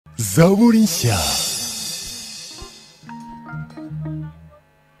zaburi nshya.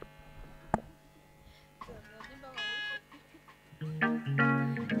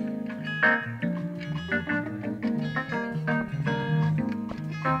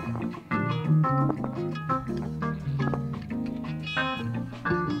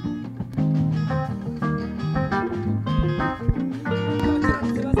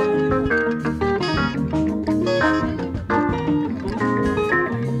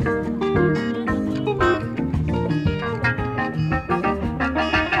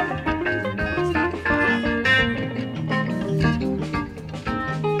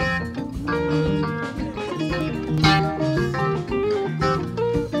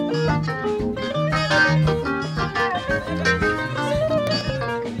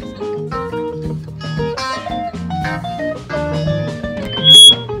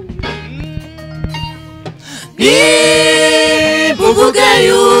 Muvuge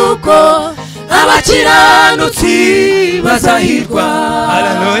yuko abakiranutsi bazahirwa.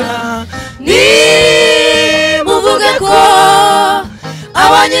 Haleluya. Muvuge ko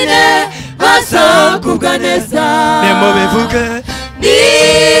abanyine bazagubwa neza. Nimubivuge.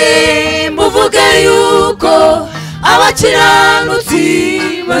 Muvuge yuko abakiranutsi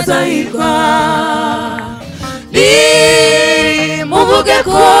bazahirwa. Muvuge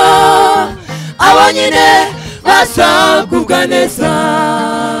ko abanyine bazagubwa neza.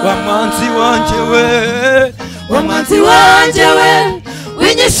 Wamwanzi wanje we, wamwanzi wanje we,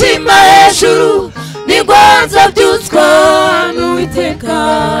 winyishima hejuru n'ingwanza byutswa n'Uwiteka.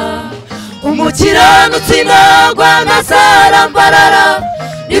 Umukiranutsi nagwa nazarambarara,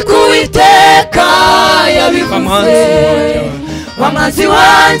 ni ku Uwiteka yabivuze. Wamwanzi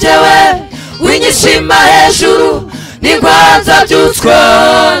wanje we, winyishima hejuru n'ingwanza byutswa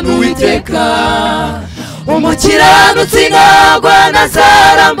n'Uwiteka. Umukiranutsi nagwa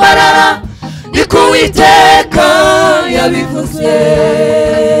nazarambarara, ni ku Uwiteka yabivuze.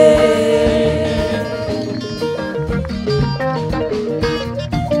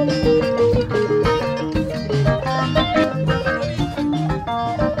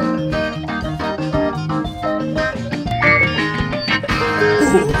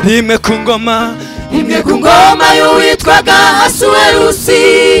 Imwe ku ngoma y'uwitwaga Asuwerusi,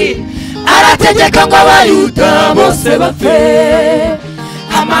 arategeka ngo abayuda bose bapfe.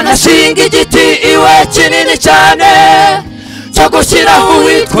 Amana ashinga igiti iwe kinini cyane cyo gushyiraho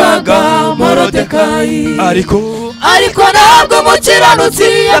uwitwaga Morodekayi. Ariko ntabwo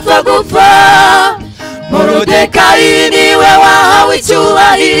umukiranutsi yapfa gupfa. Morodekayi niwe wahawe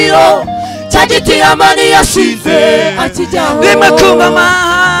icyubahiro, cya giti Hamani yashize akijyaho. Imwe ku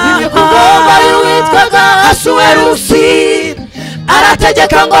ngoma y'uwitwaga Asuwerusi,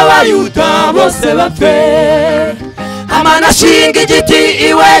 arategeka ngo abayuda bose bapfe. Amana ashinga igiti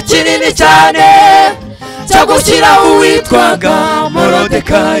iwe kinini cyane cyo gushyiraho uwitwaga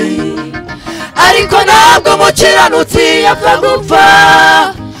Morodekayi. Ariko ntabwo umukiranutsi yapfa gupfa.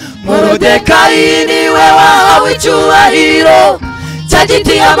 Morodekayi niwe wahawe icyubahiro, cya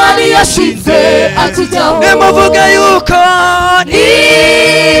giti Hamani yashize akijyaho.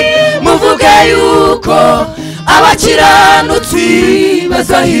 Muvuge yuko abakiranutsi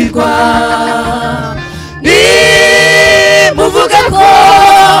bazahirwa. Muvuge ko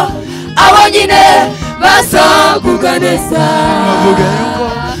abanyine bazagubwa neza.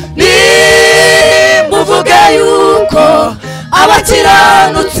 Muvuge yuko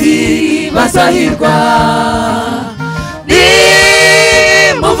abakiranutsi bazahirwa.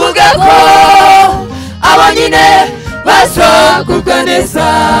 Muvuge ko abanyine bazagubwa neza.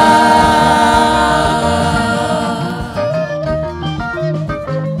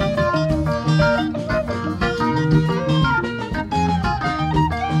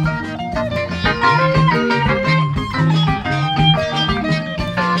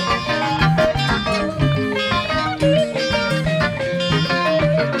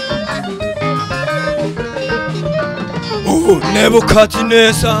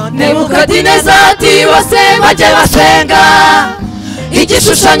 Nebukadineza ati bose bajye basenga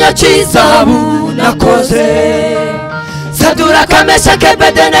igishushanyo cy'izahabu nakoze. Saduraka Meshaki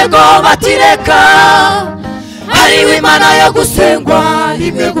Abedenego batireka, hariho Imana yo gusengwa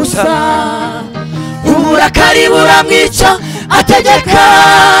rimwe gusa. Uburakari buramwica ategeka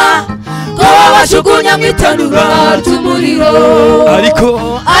ko babajugunya mu itanura ry'umuriro.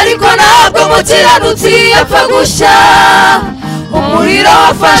 Ariko ntabwo umukiranutsi yapfa gushya. Umuriro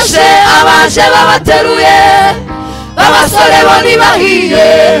wafashe abaje babateruye, abasore bo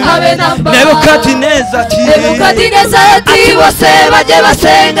ntibahiye habe namba. Nebukadineza ati bose bajye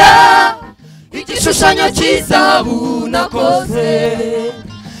basenga igishushanyo cy'izahabu nakoze.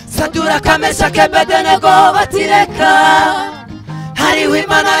 Saduraka Meshake Abedenego batireka hariho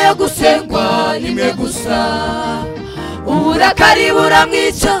Imana yo gusengwa nimwe gusa uburakari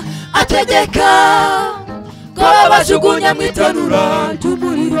buramwica ategeka ko bajugunya mu itanura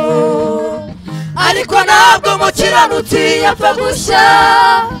ry'umuriro ariko ntabwo umukiranutsi yapfa gushya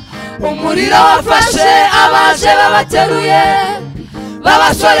umuriro wafashe abaje babateruye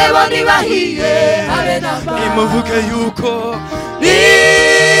babasore bo ntibahiye habe namba nimuvuge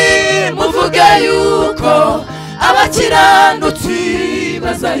yuko abakiranutsi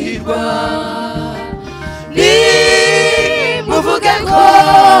bazahirwa nimuvuge ko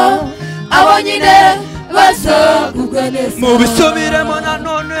abo nyine bazagubwa neza mubisubiremo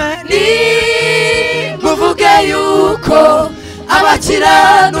nanone nimuvuge yuko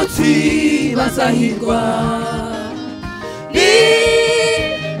abakiranutsi bazahirwa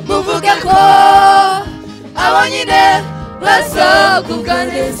nimuvuge ko abo nyine bazagubwa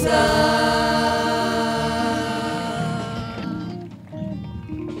neza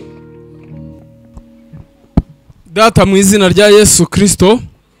Data mu izina rya Yesu Kristo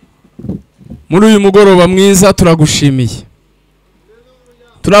muri uyu mugoroba mwiza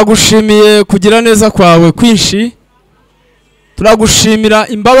turagushimiye kugira neza kwawe kwinshi turagushimira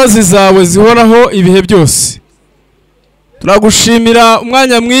imbabazi zawe zihoraho ibihe byose turagushimira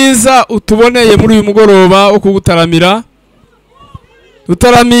umwanya mwiza utuboneye muri uyu mugoroba wo kugutaramira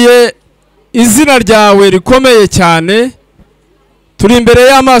dutaramiye izina ryawe rikomeye cyane turi imbere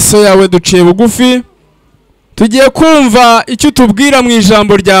y'amaso yawe duciye bugufi tugiye kumva icyo utubwira mu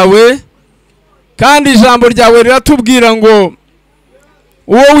ijambo ryawe kandi ijambo ryawe riratubwira ngo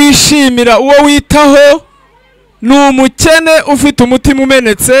uwo wishimira uwo witaho ni umukene ufite umutima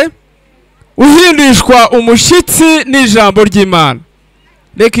umenetse uhindishwa umushyitsi n'ijambo ry'Imana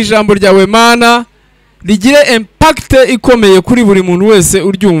reka ijambo ryawe Mana rigire impact ikomeye kuri buri muntu wese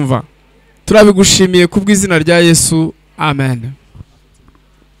uryumva turabigushimiye kubw'izina rya Yesu amen.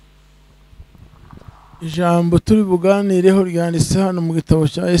 Ijambo turi buganireho ryanditse hano mu gitabo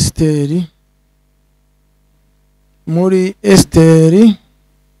cya Esiteri muri Esiteri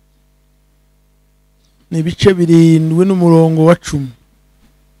ni ibice 7 n'umurongo wa 10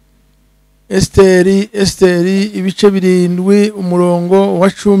 Esiteri ibice 7 umurongo wa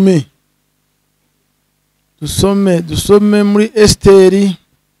 10 dusome muri Esiteri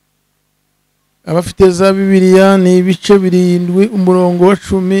abafite za Bibiliya ni ibice 7 umurongo wa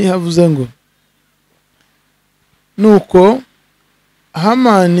 10 havuze ngo nuko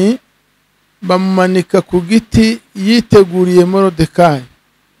Hamani bamumanika ku giti yiteguriye Morodekayi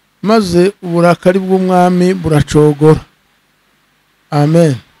maze uburakari bw'umwami buracogora.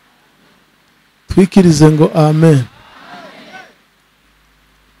 Amen. Twikirize ngo amen.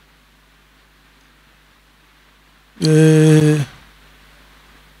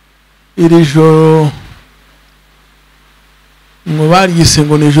 Iri joro ngo baryise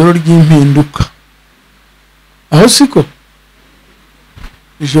ngo ni ijoro ry'impinduka. Aho siko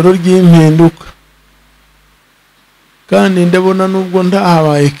ijoro ry'impinduka kandi ndabona nubwo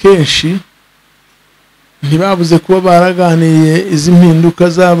ndahabaye kenshi ntibabuze kuba baraganiye izi mpinduka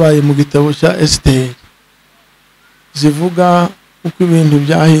zabaye mu gitabo cya Esiteri zivuga uko ibintu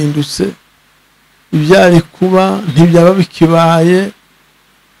byahindutse ibyari kuba ntibyaba bikibaye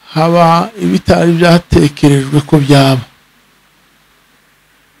haba ibitari byatekerejwe ko byaba.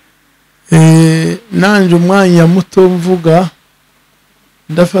 Nanje umwanya muto mvuga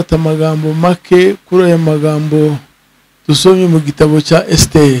ndafata amagambo make kuri aya magambo dusomye mu gitabo cya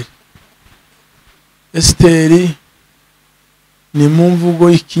Esiteri. Esiteri ni mu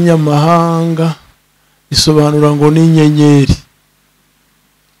mvugo y'ikinyamahanga isobanura ngo ni inyenyeri.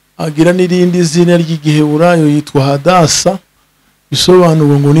 Agira n'irindi zina ry'igiheburayo yitwa Hadasa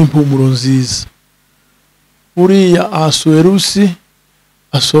isobanura ngo ni impumuro nziza. Uriya Ahasuwerusi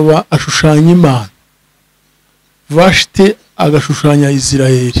asoba ashushanya Imana, Vashiti agashushanya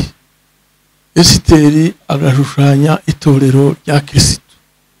Isirayeli, Esiteri agashushanya itorero rya Kristo.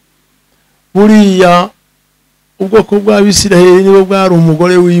 Buriya ubwoko bw'Abisirayeli nibo bwari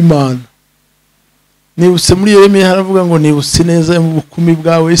umugore w'Imana. Nibutse muri Yeremiya haravuga ngo nibutse neza mu bukumi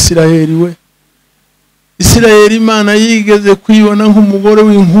bwawe Isirayeli we. Isirayeli Imana yigeze kwibona nk'umugore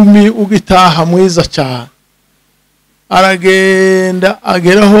w'inkumi ugitaha mwiza cyane. Aragenda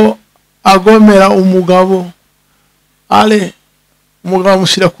ageraho agomera umugabo umugabo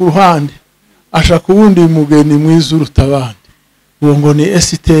amushyira ku ruhande ashaka ubundi mugeni mwiza uruta abandi. Uwo ngo ni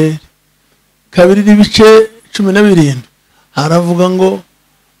Esiteri. 2:17 haravuga ngo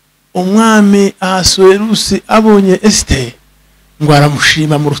umwami Ahasuwerusi abonye Esiteri ngo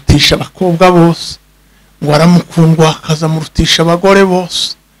aramushima murutisha abakobwa bose, ngo aramukundwa akaza murutisha abagore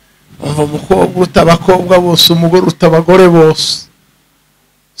bose, umva umukobwa utabakobwa bose, umugore utabagore bose.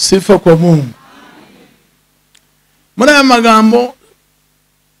 Sifa kwa Mungu. Muri aya magambo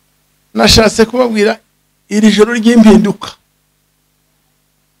nashatse kubabwira iri joro ry'impinduka.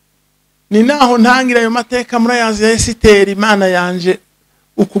 Ni naho ntangira ayo mateka muri yazi ya Esiteri. Imana yanje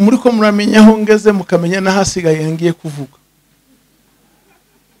uku muri ko muramenya aho ngeze, mukamenya nahasigaye ngiye kuvuga.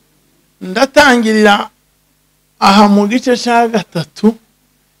 Ndatangirira aha mu gice cya gatatu.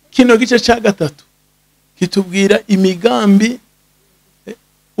 Kino gice cya gatatu kitubwira imigambi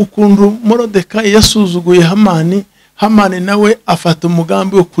ukuntu Morodekayi yasuzuguye Hamani. Hamani nawe afata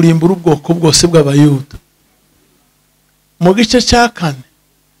umugambi wo kurimbura ubwoko bwose bw'Abayuda. Mu gice cya kane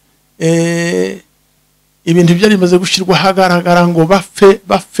ibintu byari bimaze gushirwa hagaragara ngo bapfe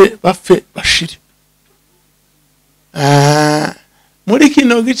bashire. Muri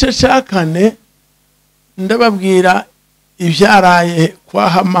kino gice cya kane ndababwira ibyaraye kwa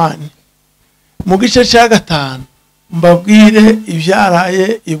Hamani. Mu gice cya gatanu mbabwire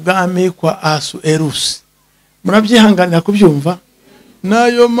ibyaraye ibwami kwa Asuerusi. Murabyihanganira kubyumva?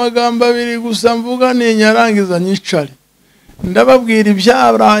 Nayo magambo abiri gusa mvuga ni nyarangiza nyicare. Ndababwira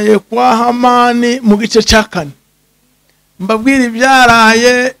ibyaraye kwa Hamani mu gice cya kane, mbabwira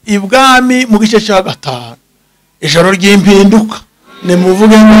ibyaraye ibwami mu gice cya gatanu. Ijoro ry'impinduka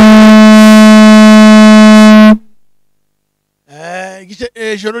nimuvuge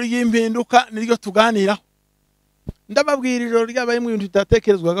ijoro ry'impinduka niryo tuganiraho. Ndababwira ijoro ryabaye mu bintu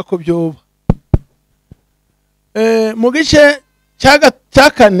bitatekerezwaga ko byoba. Mu gice cya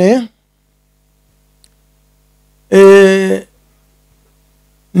kane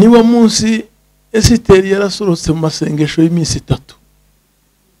niwo munsi Esiteri yarasorotse mu masengesho y'iminsi 3,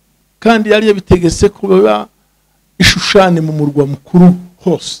 kandi yari yabitegetse kuba Ishushani mu murwa mukuru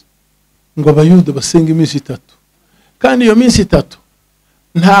hose ngo Abayuda basenga iminsi 3. Kandi iyo minsi 3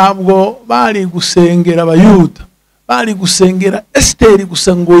 ntabwo bari gusengera Abayuda, bari gusengera Esiteri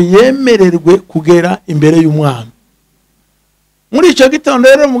gusa ngo yemererwe kugera imbere y'umwami. Muri icyo gitondo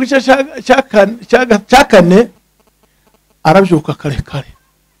rero mu gice cya kane arabyuka kare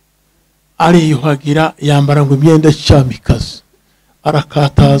ariyuhagira, yambara ngo imyenda y'icamikazi,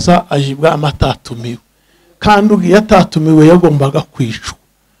 arakataza ajibwa amatatumiwe. Kandi ugiye atatumiwe yagombaga kwicwa.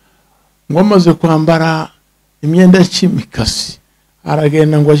 Ngo amaze kwambara imyenda y'icimikazi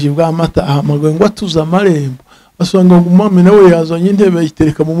aragenda ngo ajibwa amata, ahamagaye ngo atuza amarembo. Asanga ngo umwami nawe yazanye intebe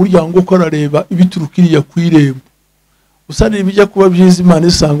ayitereka mu muryango uko arareba ibiturukiriya ku irembo. Usari bijya kuba byiza Imana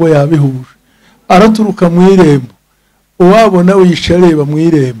isango yabihuje. Araturuka mu irembo, uwabona we yishareba mu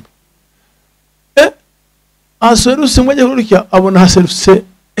irembo. Asuerusi ngo ajye kurya, abona haserutse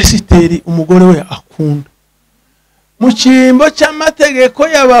Esiteri umugore we akunda. Mu cyimbo cy'amategeko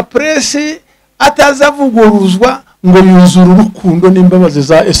y'abapresi atazavuguruzwa ngo yuzure urukundo n'imbabazi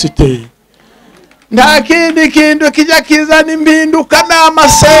za Esiteri. Nta kindi kintu kijya kizana impinduka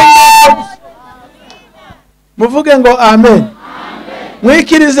n'amasengesho. Muvuge ngo amen.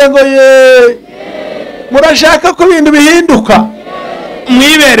 Mwikirize ngo ye. Murashaka ko ibintu bihinduka?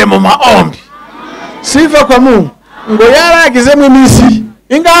 Mwibere mu maombi. Sifa kwa Mungu. Ngo yaragize mu iminsi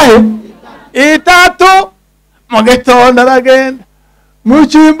ingahe? 3. Mu gitondo aragenda mu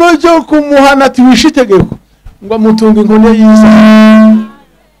cyimbo cyo kumuhana tiwishitegeko ngo amutunga inkone yiza.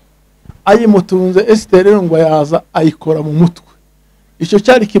 Ayimutunze Esiteri ngo yaza ayikora mu mutwe. Icyo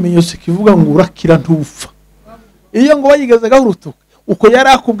cyari kimenyetso kivuga ngo urakira ntupfa. Iyo ngo bayigezegaho urutuka uko yari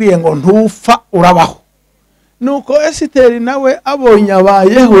akubwiye ngo ntupfa urabaho. Nuko Esiteri nawe abonye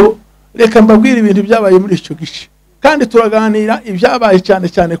abayeho. Reka mbabwira ibintu byabaye muri icyo gice, kandi turaganira ibyabaye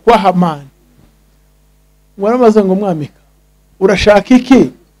cyane kwa Hamani. Waramaze ngo mwamika, urashaka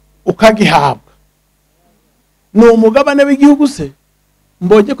iki ukagihabwa? Ni umugabane w'igihugu se?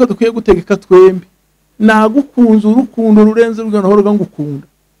 Mbonye ko dukwiye gutegeka twembi. Nagukunze urukundo rurenze ruganohorwa ngukunda.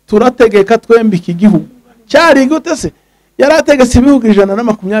 Turategeka twembi iki gihugu. Cyari gute se? Yarategetse ibihugu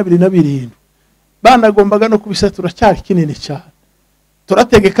 127. Banagombaga no kubisatura cyari kinini cyane.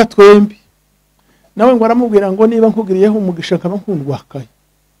 Turategeka twembi. Nawe ngo aramubwira ngo niba nkugiriyeho umugisha nkaba nkundwakaye,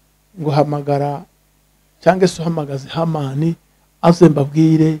 ngo hamagara cyangwa se uhamagaze Hamani aze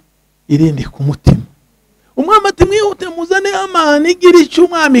mbabwire irindi ku mutima. Umwami ati mwihute muzane Hamani igira icyo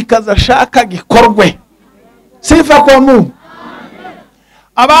umwami kazashaka gikorwe. Sifa kwa Mungu.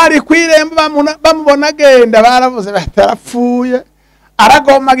 Abari kwiremba bamubona agenda baravuze batarapfuye.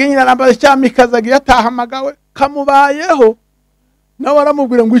 Aragomaga nyina nambaye cyamikaza agiye atahamagawe kamubayeho. Nawe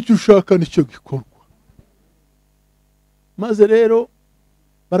aramubwira ngo icyo ushaka nicyo gikorwa. Maze rero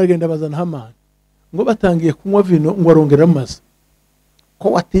baragenda bazana Hamani. Ngo batangiye kunywa vino ngo arongera amazi.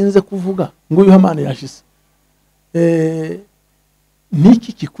 Ko watinze kuvuga ngo uyu Hamani yashize.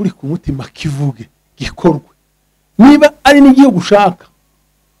 niki kikuri ku mutima kivuge gikorwe. Niba ari n'igihugu ushaka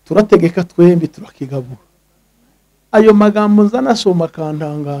turategeka twembi turakigabura. Ayo magambo nzanasoma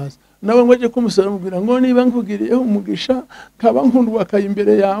kantangaza nawe ngoje kumusara mubwira ngo niba nkugiriye umugisha kaba nkundwa kaye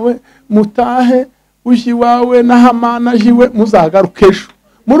imbere yawe mutahe uji wawe na Hamana jiwe muzagaruka ejo.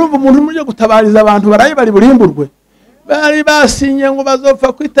 Murumva umuntu muje gutabariza abantu baraye bari burimburwe bari basinye ngo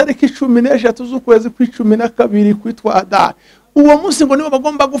bazopfa ku itariki 13 z'ukwezi kwa12 kwitwa Adari. Uwo munsi ngo nibo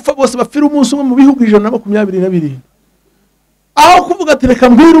bagomba gupfa bose bafira umunsi umwe mu bihugu 122. Aho kuvuga ati reka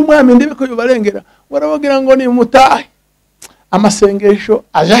mbwira umwami ndibe ko yobarengera warabagira ngo ni mutahe amasengesho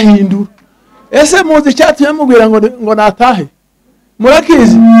aja hindura. Ese muzi cyatu yamubwira ngo natahe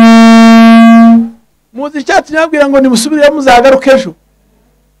murakizi? Muzi cyatu yamubwira ngo nimusubire muzagaruka ejo?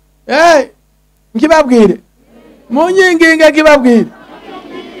 Ngibabwire munyinginga ngibabwire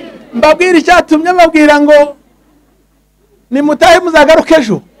mbabwire icyatumye amabwira ngo nimutahe muzagaruka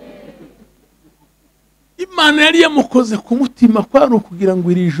ejo. Imana yari yamukoze ku mutima kwari kugira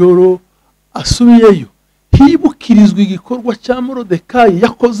ngo iri joro asubiyeyo hibukirizwa igikorwa cya Morodekayi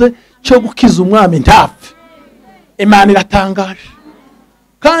yakoze cyo gukiza umwami ntapfe. Imana iratangaje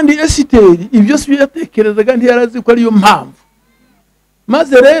kandi Esiteri ibyo si yatekerezaga ntiyarazi ko ari yo mpamvu.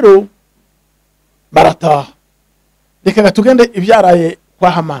 Maze rero barataha reka tugende ibyaraye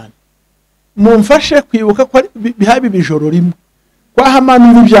kwa Hamani. Mumfashe kwibuka ko bihabi bijoro rimwe kwa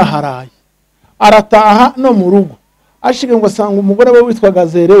Hamani n'ibyaharaye. Arataha no mu rugo ashike ngo asanga umugore we witwaga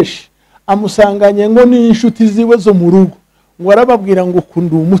Zereshi amusanganye ngo ni inshuti ziwe zo mu rugo ngo arababwira ngo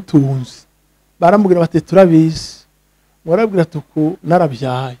kundu umutunzi. Baramubwira bati turabizi. Ngo arabwira tuku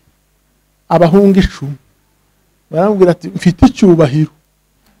narabyaye abahunga 10. Baramubwira ati mfite icyubahiro.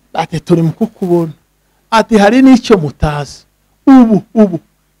 Ati turi mu kukubona. Ati hari n'icyo mutazi. Ubu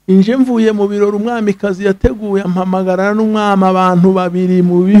inje mvuye mu birori umwamikazi yateguye ampamagarana n'umwami abantu babiri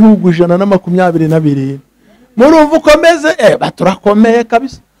mu bihugu 122. Murumva ukomeze baturakomeye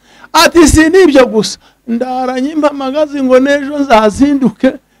kabisa. Ati si nibyo gusa ndaranye impamagazi ngo nejo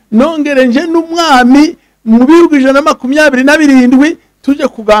nzazinduke nongere nje n'umwami mu bihugu 127 tuje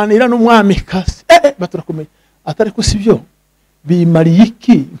kuganira n'umwamikazi. Baturakomeye. Atari ko sibyo bimariye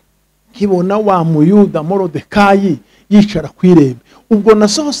iki kibona wa Muyuda Morodekayi yicara kwirembe. Ubwo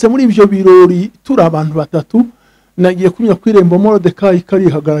nasohose muri ibyo birori turi abantu 3 nagiye kunya kwirembo Morodekayi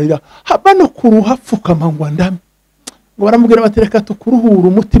karihagararira haba no kuruha pfukama ngo ndame. Ngo baramubwira batereka tukuruhura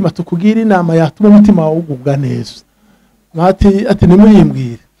umutima tukugira inama yatuma umutima wawe ugubwa neza. Ati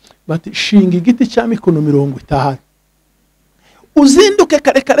nimuyimbwire bati shinga igiti cya mikono 50 uzinduke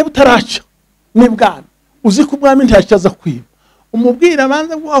kare butaraca nibwana uzi ko umwami ntacyaza kwiba. Umubwira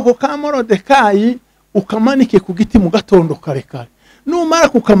banze bwako ka Morodekayi ukamanike ku giti mu gatondo kare. Numara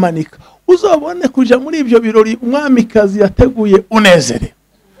kukamanika uzobone kuja muri ibyo birori umwamikazi yateguye unezere.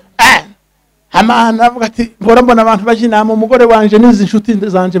 Hamana avuga ati mbona abantu baje inama umugore wanje n'izi nshuti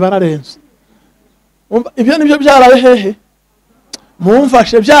zanje bararenze. Ibyo nibyo byaraye hehe?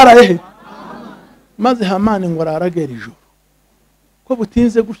 Mumfashe byaraye he? Maze Hamani ngo aragera ijoro ko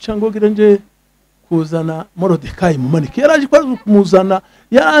butinze guca ngo gira nje kuzana Morodekayi mumanike. Yaraje kwaza kumuzana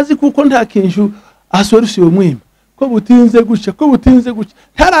yarazi kuko nta kinju asorusiwe mwima. Ko butinze guca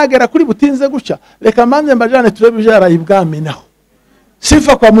ntaragera kuri butinze guca reka manze mbajane turebe byaraye ibwami naho.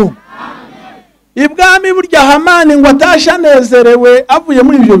 Sifa kwa Mungu. Ibwami burya Hamani ngo atasha nezerewe avuye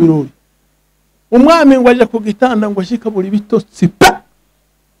muri ibyo birori. Umwami ngo aje ku gitanda ngo ashikabura ibitotsi pa.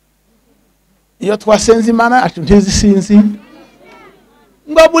 Iyo twasenze Imana acu ntizisinzi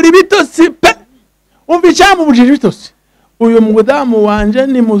ngo buri bitotsi pa. Umva icyamubujije ibitotsi. Uyu mudamu wanje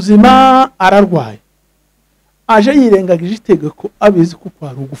ni muzima ararwaye. Aje yirengagije itegeko abizi ko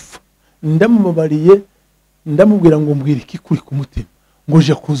kwari ugufa. Ndamubabariye ndamubwira ngo mbwira iki kuri ku mutima ngo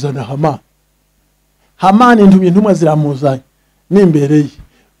je kuzana Hamani ntumye ntumwa ziramuzanye n'imbere ye.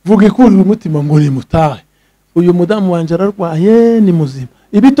 Vuga ikuri ku mutima ngo rimutahe. Uyu mudamu wanje ararwaye ni muzima.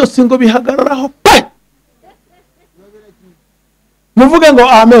 Ibitotsi ngo bihagararaho pe. Muvuge ngo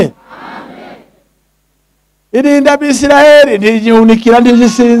amen. Irinda Bisiraheli ntigihunikira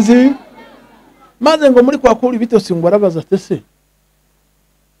ntigisinzi. Maze ngo muri kwa kuri ibitotsi ngo arabaza atese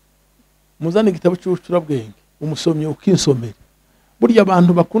muzane igitabo cy'ubucurabwenge umusomye ukinsomera. Burya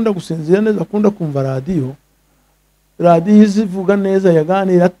abantu bakunda gusinzira neza bakunda kumva radio zivuga neza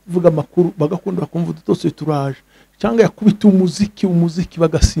yaganira vuga amakuru bagakunda kumva udutotsi turaje cyangwa yakubita umuziki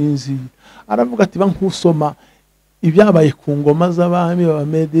bagasinzira. Aravuga ati bankusoma ibyabaye ku ngoma z'abami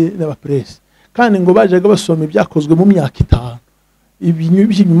b'abamede n'abapresi kandi ngo bajaga basoma ibyakozwe mu myaka 5.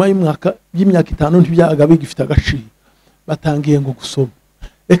 Ibinyuma y'imyaka 5 ntibyaga bigifite agaciro. Batangiye ngo gusoma.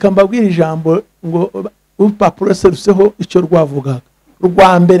 Reka mbabwira ijambo ngo urupapuro seruseho icyo rwavugaga.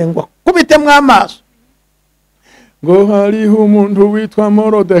 rwa mbere ngo kubitemwe amaso ngo hariho umuntu witwa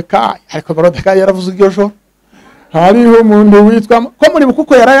Morodekayi ariko Morodekayi yaravuze iryo joro hariho umuntu witwa ko muri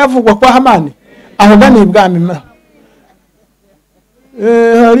kuko yarayavugwa kwa Hamani aho gani ibwami na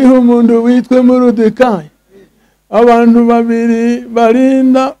hariho umuntu witwa Morodekayi abantu babiri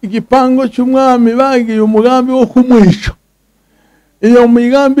barinda igipango cy'umwami bagiye umugambi wo kumwica iyo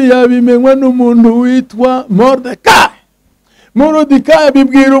migambi yabimenywe n'umuntu witwa Morodekayi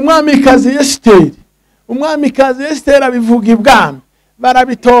bibwira umwamikazi Esiteri umwamikazi Esiteri abivuga ibwami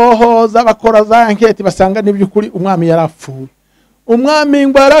barabitohoza bakora za anketi basanga n'iby'ukuri umwami yarapfuye umwami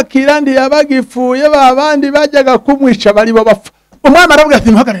ngo arakira ndi yabagipfuye babandi bajyaga kumwica bari bo bapfa umwami aravuga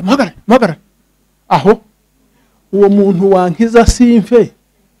ati muhagarare aho uwo muntu wankiza simfe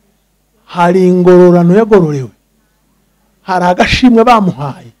hari ingororano yagororewe hari agashimwe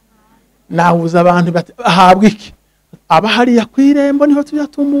bamuhaye nawuza abantu ahabwa iki aba hariya kwirembo niho tujya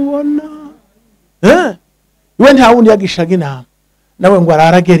tumubona we nta wundi yagishaga inama nawe ngo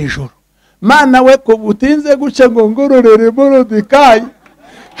araragera ijoro mana we ko butinze guca ngo ngororere Morodekayi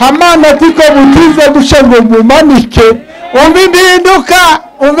Hamani ati ko butinze guca ngo mumanike umva impinduka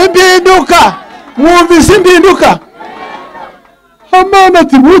mwumvise impinduka Hamani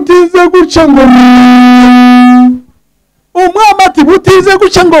ati butinze guca ngo umwami ati butinze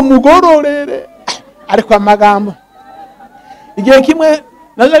guca ngo mugororere ariko amagambo igihe kimwe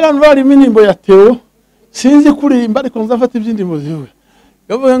najaga numva ari indirimbo ya Theo sinzi kurimba ariko nzafata iby'indimo ziwe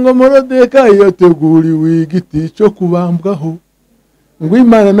yavuga ngo Morodekayi yateguriwe igiti cyo kubambwaho ngo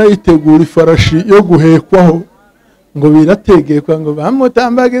Imana nayitegura ifarashi yo guhekwaho ngo birategekwa ngo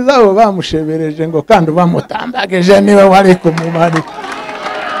bamutambagizaho bamushebereje ngo kandi bamutambageje niwe wari kumumarika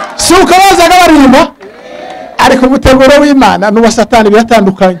si ukabazaga barimba ariko umuteguro w'Imana n'uwa Satani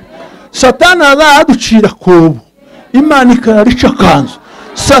biratandukanye Satani azaducira kobo Imana ikarica kanzu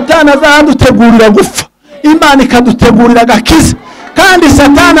Satani azadutegurira gupfa Imana ikadutegurira gakiza kandi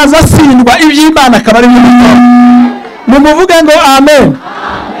Satani azasindwa iby'Imana akaba ari n'umutwe mumuvuge ngo amen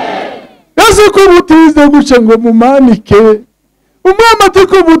Yesu ko butize guca ngo mumanike umwami ati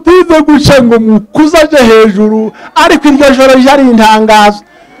ko butize guca ngo mukuzaje hejuru ariko iryo joro yari intangazo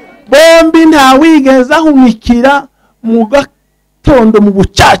bombi nta wigeze ahumikira mu gatondo mu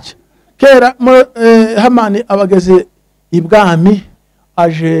bucaca kera Hamani abageze ibwami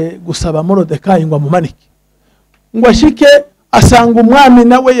aje gusaba Morodekayi ngo amumanike ngo ashike asanga umwami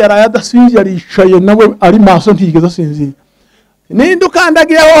nawe yaraye adasinzira aricaye nawe ari maso ntigeze asinzira ninde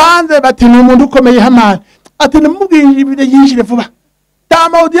ukandagiye aho hanze bati ni umuntu ukomeye Hamani ati nimubwire yinjire vuba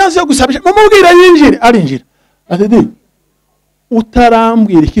tama audience yo gusabisha mumubwire yinjire arinjira ati di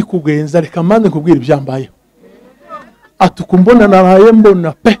utarambwira iki kugenza reka manze kubwira ibyambayeho atukumbona naraye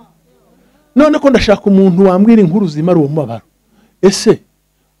mbona pe none ko ndashaka umuntu wambwira inkuru zimara uwo mubabaro ese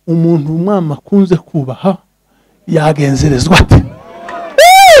umuntu umwami akunze kubaha yagenzerezwa ate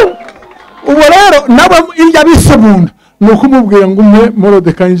ubu rero nawe irya bisebunda nuko umubwira ngo umwe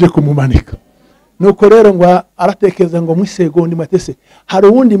Morodekayi nje kumumanika nuko rero ngo aratekereza ngo mwisegondi matese hari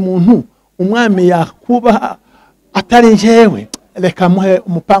uwundi muntu umwami yakubaha atari njyewe reka muhe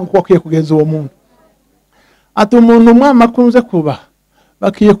umupango ko akwiye kugenza uwo muntu ati umuntu umwami akunze kubaha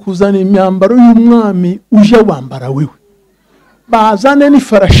bakiye kuzana imyambaro y'umwami uje wambara wiwe bazane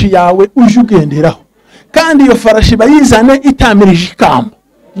n'ifarashi yawe uje ugenderaho kandi iyo farashi bayizane itamirije ikamba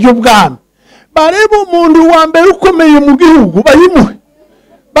y'ubwami bareba umuntu wa mbere ukomeye mu gihugu bayimuhe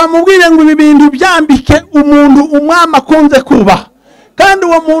bamubwire ngo ibi bintu byambike umuntu umwami akunze kubaha kandi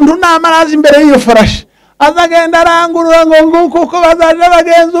uwo muntu namaraza imbere y'iyo farashi azagenda arangurura ngo nguko uko bazaje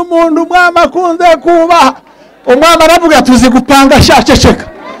bagenza umuntu umwami akunze kubaha umwami aravuga tuzi gupanga shaceceka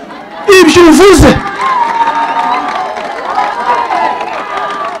ibyo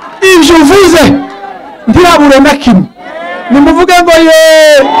uvuze ntirabure na kimwe nimuvuge ngo ye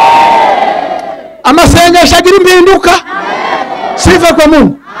amasengesho agira impinduka sifa kwa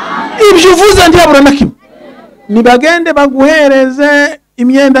Mungu ibyo uvuze ntirabure na kimwe nibagende baguhereze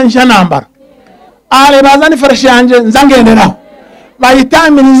imyenda nshya nambara ale bazana ifarashi yanje nzangenderaho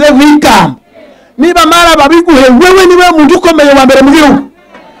bayitamirize kwikamba niba mara babiguhe wewe niwe muntu ukomeye wa mbere mu gihugu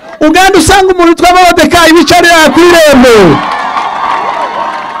uganda usanga umuntu twa Morodekayi bicarira kwirembo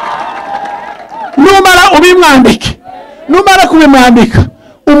numara ubimwandike numara kubimwandika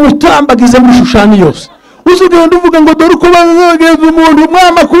umutambagize mu shushani yose uzugenda uvuga ngo dore uko bazagenza umuntu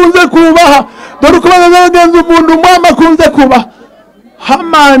umwami akunze kubaha dore uko bazagenza umuntu umwami akunze kubaha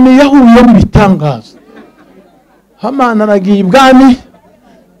Hamani yahuye mu bitangaza Hamani aragiye ibwami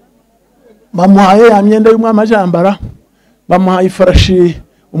bamuhaye ya myenda y'umwami ajambara bamuhaye ifarashi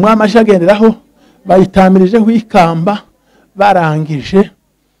umwami ajagenderaho bayitamirije kwikamba barangije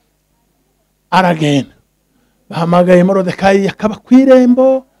aragenda bahamagaye Morodekayi akaba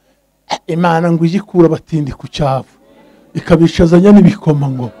kwirembo Imana ngo igikura batindi ku cyavu ikabicazanya n'ibikoma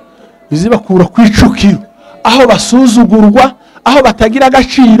ngo izibakura kwicukiro aho basuzugurwa aho batagira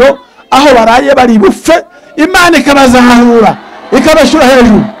agaciro aho baraye bari bupfe Imana ikabazahura ikabashura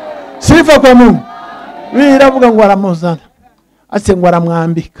hejuru sifa kwa Mungu biravuga ngo aramuzana ase ngo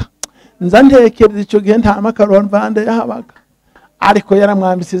aramwambika nza ntekereza icyo gihe nta makaro mvande yahabaga ariko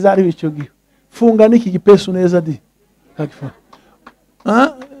yaramwambise zari icyo gihe funga niki gipesu neza di kagifunga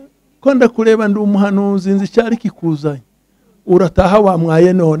ko ndakureba ndi umuhanuzi nzi cyari kikuzanye urataha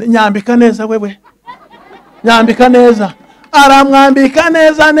wamwaye none nyambika neza wewe nyambika neza aramwambika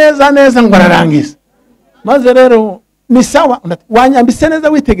neza ngo ararangiza maze rero ni sawa wanyambise neza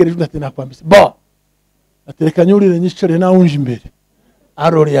witegereje ndati nakwambise bo atereka nyurire nyicare nawunje imbere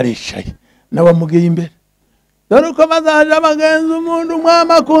arore yarishaye nawe mugiye imbere dore uko bazaje abagenza umuntu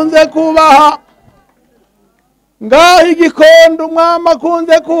umwami akunze kubaha ngaho igikondo umwami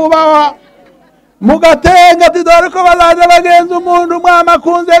akunze kubaha mugatenga ati dore uko bazaje abagenza umuntu umwami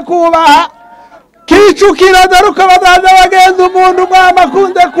akunze kubaha Kicukiro dore uko bazaje abagenza umuntu umwami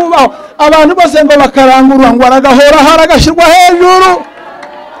akunze kubaho abantu bose ngo bakarangurwa ngo aragahora haragashyirwa hejuru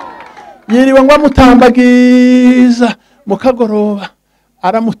yiriwe ngo amutambagiza mukagoroba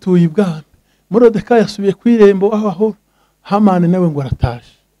aramutuye ibwami Morodekayi yasubiye kwirembo aho Hamani nawe ngo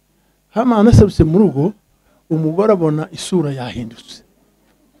arataje Hamani asabise mu rugo umugore abona isura yahindutse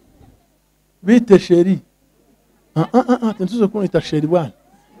bite sheri tentuze kunita sheri bwana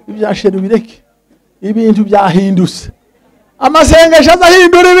ibya sheri bireke ibintu byahindutse amasengesho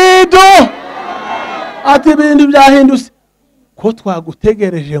azahindura ibintu ati ibintu byahindutse ko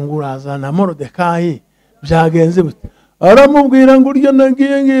twagutegereje ngo urazana Morodekayi byagenze bute aramubwira ngo uryo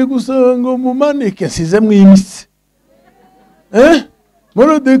nagiye gusanga mumanike nsize mwimitse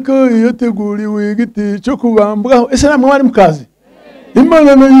Morodekayi yateguriwe igiti cyo kubambwaho ese namwe bari mukazi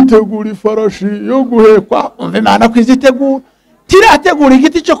Imana nayitegura ifarashi yo guhekwa umva Imana kwizitegura tirategura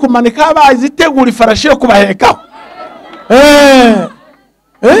igiti cyo kumanika abazitegura ifarashi yo kubahekaho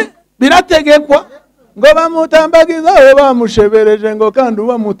birategekwa ngo bamutambagiza bamushebereje ngo kandi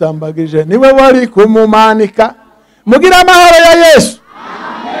ubamutambagije niwe wari kumumanika mugira amahoro ya Yesu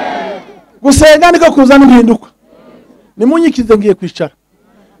gusenga niko kuzana impinduka nimunyikize ngiye kwicara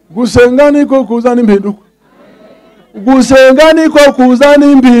gusenga niko kuzana impinduka gusenga niko kuzana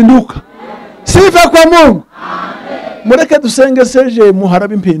impinduka sifa kwa Mungu mureke dusenge seje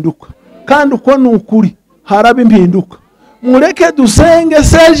muharaba impinduka kandi uko nukuri haraba impinduka mureke dusenge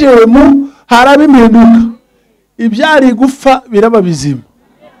seje mu haraba impinduka ibyari gupfa biraba bizima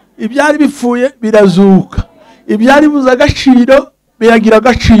ibyari bipfuye birazuka ibyari buza agaciro biragira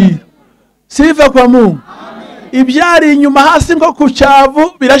agaciro sifa kwa Mungu ibyari inyuma hasi nko ku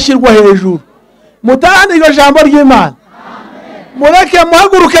cyavu birashyirwa hejuru mutahane iryo jambo ry'Imana mureke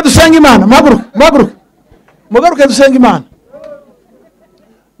muhaguruke dusenga Imana muhaguruke dusenga Imana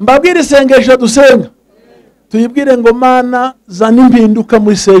mbabwire isengesho dusenga tuyibwire ngo Mana zana impinduka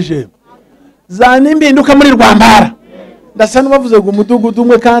muri Segeem zana impinduka muri Rwampala ndasa n'ubavuze ngo umudugudu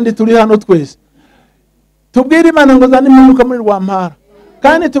umwe kandi turi hano twese tubwire Imana ngo zana impinduka muri Rwampala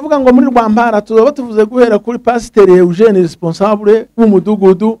kandi tuvuga ngo muri Rwampala tuzoba tuvuze guhera kuri Pasiteri Eugene responsable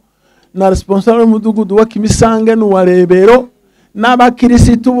w'umudugudu na responsable w'umudugudu wa Kimisange n'uwa Rebero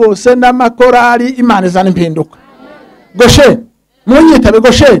n'abakirisitu bose n'amakorali Imana zana impinduka goshe munyitabe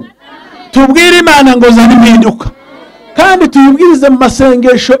goshe tubwire Imana ngo zana impinduka kandi tuyibwirize mu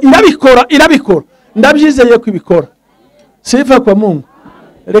masengesho irabikora ndabyizeye ko ibikora sifa kwa Mungu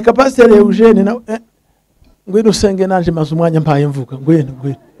reka Pasiteri Eugene na ngwino usenge naje maze umwanya mpaye mvuga ngwino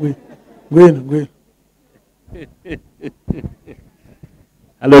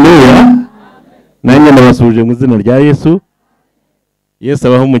Haleluya nanjye ndabasuje mu izina rya Yesu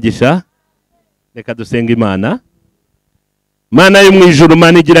abaho umugisha reka dusenga Imana Mana yo mu ijuru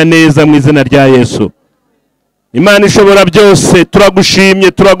Mana igira neza mu izina rya Yesu Imana ishobora byose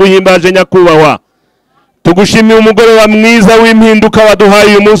turagushimye turaguhimbaje nyakubahwa tugushimiye umugoroba mwiza w'impinduka waduhaye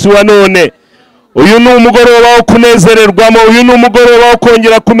uyu munsi wa none uyu ni umugoroba wo kunezererwamo uyu ni umugoroba wo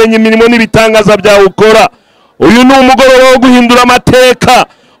kongera kumenya imirimo n'ibitangaza byawe ukora uyu ni umugoroba wo guhindura amateka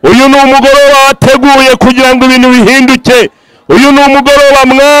uyu ni umugoroba wateguye kugira ngo ibintu bihinduke uyu ni umugoroba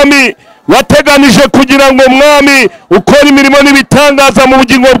mwami wateganije kugira ngo mwami ukora imirimo n'ibitangaza mu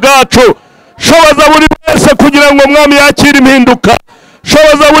bugingo bwacu shoboza buri wese kugira ngo mwami yakire impinduka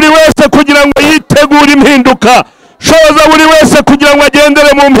shoboza buri wese kugira ngo yitegure impinduka shoboza buri wese kugira ngo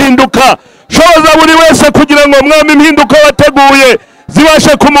agendere mu mpinduka shoboza buri wese kugira ngo mwami impinduka wateguye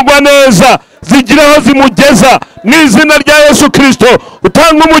zibashe kumugwa neza, zigire aho zimugeza mu izina rya Yesu Kristo.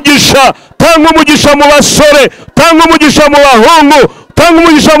 Utanga umugisha, utanga umugisha mu basore, utanga umugisha mu bahungu, utanga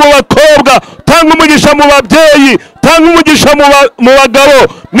umugisha mu bakobwa, utanga umugisha mu babyeyi, utanga umugisha mu bagabo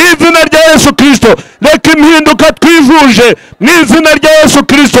mu izina rya Yesu Kristo. Reka impinduka twivuje mu izina rya Yesu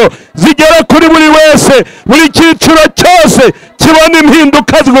Kristo zigera kuri buri wese, buri cyiciro cyose kibona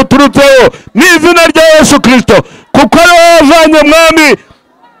impinduka ziguturutseho mu izina rya Yesu Kristo, kuko ari wowe wavanye mwami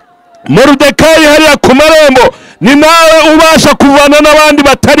Moridekayi hariya ku marembo, ni nawe ubasha kuvana n'abandi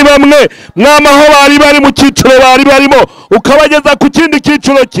batari bamwe mwami aho bari bari mu cyiciro bari barimo, ukabageza ku kindi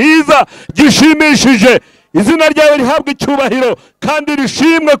cyiciro cyiza gishimishije. Izina ryawe rihabwa icyubahiro kandi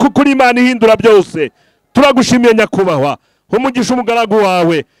rishimwe, kuko uri Imana ihindura byose. Turagushimiye nyakubahwa, umugisha umugaragu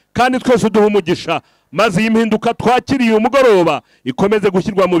wawe, kandi twese uduha umugisha, maze iyi mpinduka twakiriye umugoroba ikomeze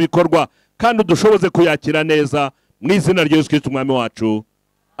gushyirwa mu bikorwa, kandi udushoboze kuyakira neza mu izina rya Yesu Kristo umwami wacu.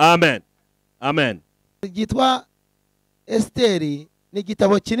 Amen. Amen. Gitwa Esteri ni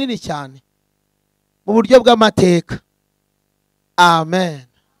igitabo kinini cyane mu buryo bw'amateka. Amen.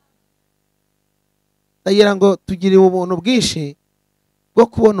 Ndagira ngo tugire ubuntu bwinshi bwo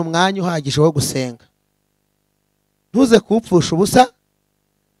kubona umwanya uhagije wo gusenga, ntuze kuwupfusha ubusa.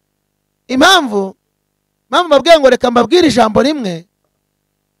 Impamvu mbabwiye ngo reka mbabwire ijambo rimwe,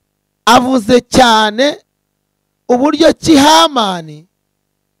 avuze cyane uburyo ki Hamani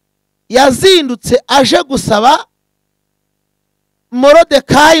yazindutse aje gusaba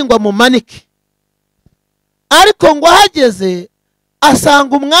Moridekayi ngo amumanike, ariko ngo ahageze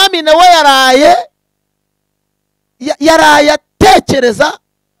asanga umwami nawe yaraye atekereza,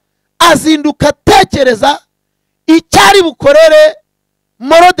 azinduka atekereza icyari bukorere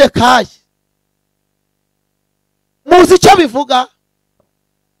Moridekayi. Muzi icyo bivuga?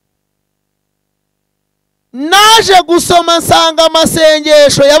 Naje gusoma nsanga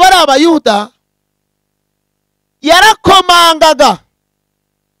amasengesho y'abari Abayuda yarakomangaga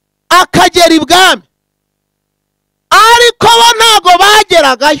akagera ibwami, ariko bo ntago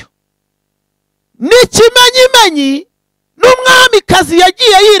bageragayo. N'ikimenyimenyi n'umwamikazi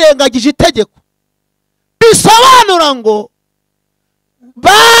yagiye yirengagije itegeko, bisobanura ngo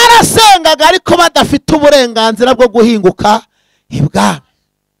barasengaga ariko badafite uburenganzira bwo guhinguka ibwami.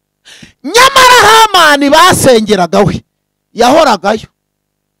 Nyamara Hamani basengeraga we yahoragayo,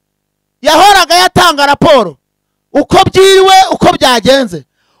 yahoraga yatanga raporo uko byiriwe, uko byagenze,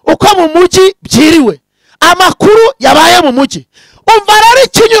 uko mu mujyi byiriwe, amakuru yabaye mu mujyi. Umva rero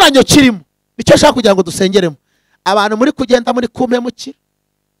ikinyuranyo kirimo, nicyo nshaka kugira ngo dusengeremo. Abantu muri kugenda muri kumpemukira,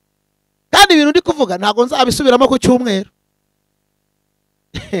 kandi ibintu ndi kuvuga ntabwo nzabisubiramo ku cyumweru.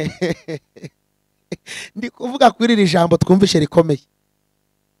 Ndi kuvuga kuri iri jambo twumvishe rikomeye.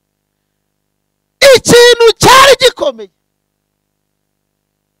 Ikintu cyari gikomeye.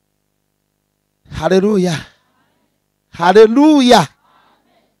 Haleluya, haleluya.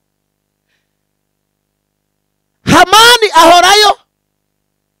 Hamani ahorayo,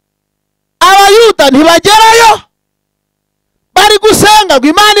 Abayuda ntibagerayo, bari gusenga ngo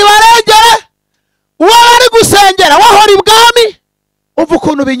Imana ibarengere, uwo bari gusengera wahora ibwami. Umva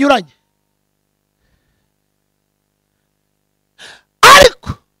ukuntu binyuranye. Ariko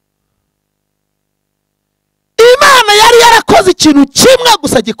Imana yari yarakoze ikintu kimwe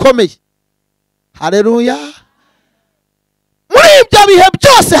gusa gikomeye. Haleluya. Muri ibyo bihe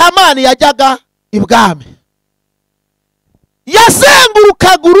byose Hamani yajyaga ibwami,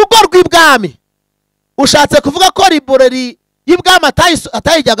 yazengurukaga urugo rw'ibwami. Ushatse kuvuga ko library y'ibwami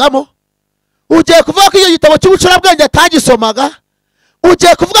atayijyagamo? Ugiye kuvuga ko iyo gitabo cy'ubucurabwenge atagisomaga?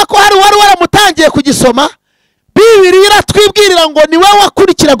 Ugiye kuvuga ko hari wari waramutangiye kugisoma? Bibiliya iratwibwirira ngo niwe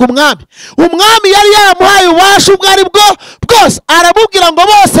wakurikiraga umwami. Umwami yari yaramuhaye ububasha ubwo ari bwo bwose, aramubwira ngo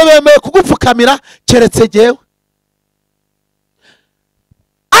bose bemeye kugupfukamira keretse jyewe.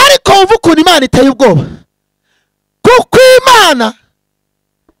 Ariko wumva ukuntu Imana iteye ubwoba, kuko Imana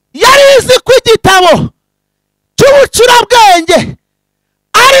yari izi ko igitabo cy'ubucurabwenge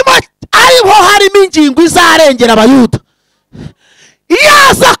ariho harimo ingingo izarengera Abayuda. Iyo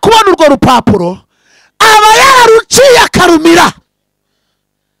aza kubona urwo rupapuro aba yararuciye akarumira.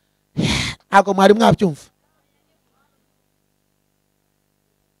 Ntabwo mwari mwabyumva.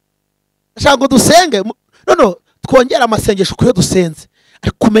 Ndashaka ngo dusenge, no twongera amasengesho kuyo dusenze,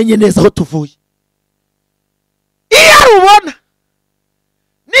 ariko umenye neza aho tuvuye. Iyo arubona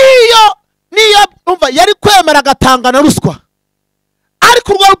niyo umva yari kwemera agatanga na ruswa,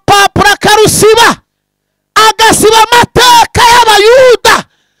 ariko urwo rupapuro akarusiba, agasiba amateka y'Abayuda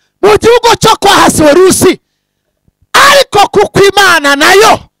mu gihugu cyo kwa Hasuwerusi. Ariko kuko Imana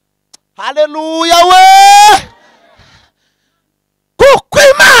nayo, haleluya we, nuko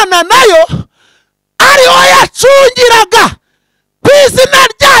Imana nayo ariho yacungiraga ku izina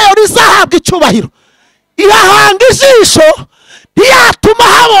ryayo rizahabwa icyubahiro, irahanga ijisho ntiyatuma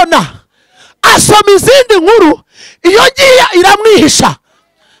habona. Asoma izindi nkuru, iyo ngiye iramwihisha.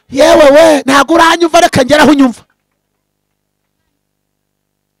 Yewe we ntabwo uranyumva, reka ngera aho unyumva.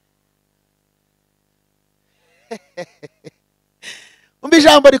 Umva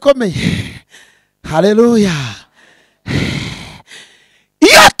ijambo rikomeye. Haleluya.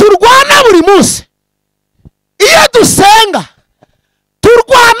 Iyo turwana buri munsi, iyo dusenga,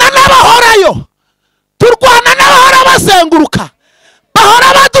 turwana n'abahorayo, turwana n'abahora bazenguruka,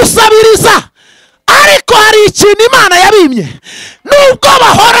 bahora badusabiriza. Ariko hari ikintu Imana yabimye. Nubwo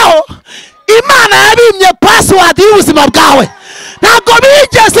bahoraho, Imana yabimye password y'ubuzima bwawe. Ntabwo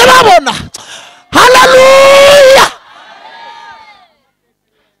bigeze babona. Haleluya.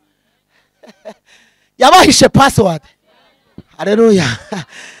 Yabahishe password. Haleluya.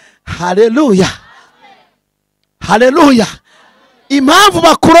 Haleluya. Haleluya. Impamvu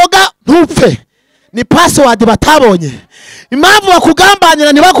bakuroga ntupfe ni password batabonye. Impamvu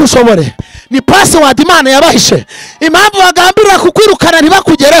bakugambanira ntibakushobore ni password Imana yabahishe. Impamvu bagambirira kukwirukana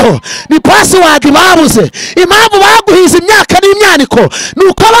ntibakugereho ni password babuze. Impamvu baguhiza imyaka n'imyaniko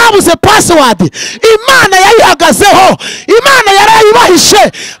nuko babuze password Imana yayihagazeho. Imana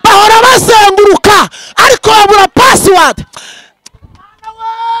yarayibahishe, bahora bazenguruka ariko babura password.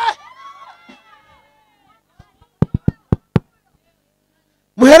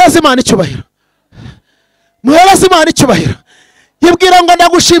 Muhereze Imana icyubahiro, muhereze Imana icyubahiro. Yibwira ngo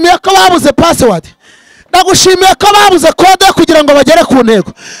ndagushimiye ko babuze password, ndagushimiye ko babuze kode kugira ngo bagere ku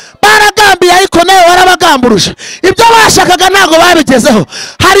ntego. Baragambiye ariko nawe warabagamburuje. Ibyo bashakaga ntago babigezeho.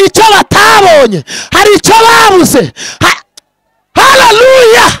 Hari icyo batabonye, hari icyo babuze.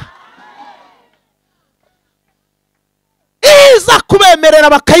 Haleluya. Iza kubemerera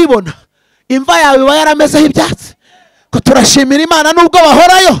bakayibona, imva yawe iba yaramezeho ibyatsi. Ko turashimira Imana nubwo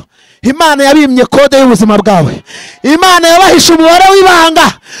bahorayo, Imana yabimye kode y'ubuzima bwawe. Imana yabahisha umubare w'ibanga,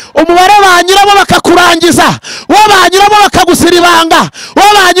 umubare banyuramo bakakurangiza, uwo banyuramo bakagusira ibanga, uwo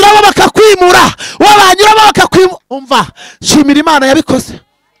banyuramo bakakwimura, uwo banyuramo bakakwimura. Umva, shimira Imana yabikoze.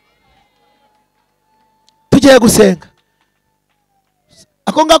 Tugiye gusenga.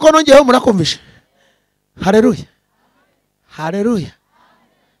 Ako ngako nongeyeho murakumvisha. Haleluya. Haleluya.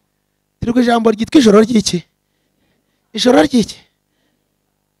 Turi ku ijambo ryitwa ijoro ry'iki? Ijoro ry'iki?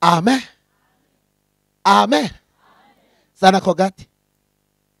 Amen. Amen. Zana ko gati.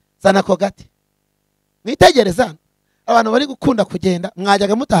 Zana ko gati. Mwitegereza abantu bari gukunda kugenda,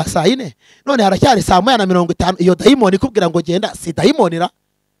 mwajyaga mutaha saa 4 none haracyari saa 1:50. Iyo dayimoni ikubwira ngo genda, si dayimonira.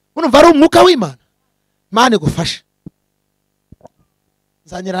 Urumva ari umwuka w'Imana. Imana igufashe.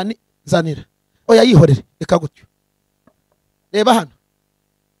 Zanira. Oya yihorere, reka gutyo. Reba hano.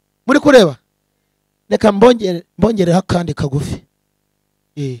 Muri kureba? Reka mbongereho akandi kagufi.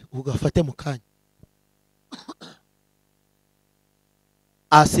 Ugafate mu kanya.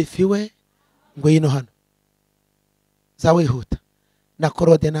 Asifiwe ngo yino hano. Zawihuta. Na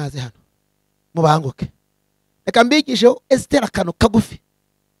korode naze hano. Mubanguke. Reka mbigisheho Esther akano kagufi.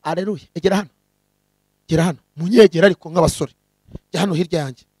 Haleluya. Egera hano. Gera hano. Munyegera ariko nk'abasore. Jya hano hirya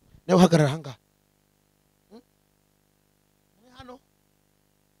yanjye. Nawe uhagarara hanga. Hano.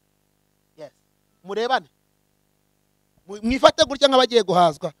 Yes. Murebane. Mwifate gutya nk'abagiye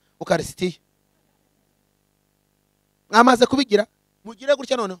guhazwa ukarisitiye. Mwamaze kubigira, mugire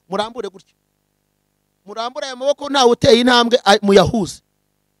gutya none, murambure gutya. Murambure aya maboko ntawe uteye intambwe muyahuze.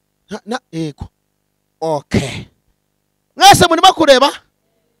 Ego. Okay. Mwese murimo kureba?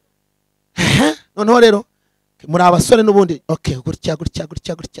 Noneho rero muri abasore n'ubundi. Okay, gutya.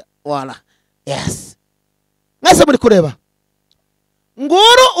 Wala. Yes. Mwese muri kureba?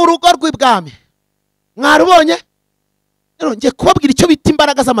 Nguru urugo rw'ibwami. Mwarubonye? Ngiye kubabwira icyo bita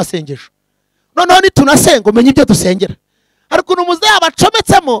imbaraga z'amasengesho. Noneho nitunasenga umenye ibyo dusengera. Ariko numuze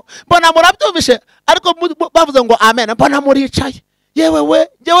abacometsemo mbona murabyumvishe, ariko bavuze ngo amen, mbona muricaye. Yewe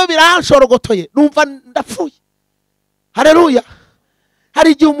ngewe biranshorogotoye, numva ndapfuye. Haleluya.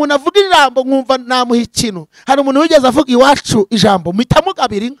 Hari igihe umuntu avuga ijambo nkumva namuha ikintu. Hari umuntu wigeze avuga iwacu ijambo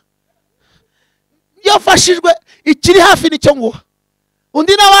mitamugabira inka. Yafashijwe ikiri hafi nicyo nguha.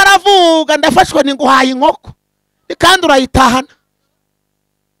 Undi nawe aravuga ndafashwe ni nguhaye inkoko. Kandi urayitahana.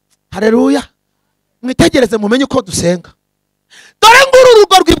 Haleluya. Mwitegereze mumenye uko dusenga. Dore nguru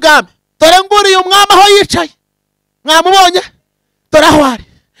urugo rw'ibwami. Dore nguru uyu mwami aho yicaye. Mwamubonye? Dore aho ari.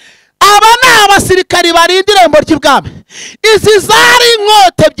 Aba ni abasirikari barinda irembo ry'ibwami. Izi zari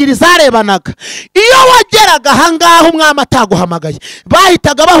inkota ebyiri zarebanaga. Iyo wageraga ahangaha umwami ataguhamagaye,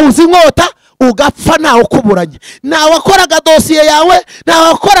 bahitaga bahuza inkota ugapfa ntawe ukuburanye, ntawe wakoraga dosiye yawe, ntawe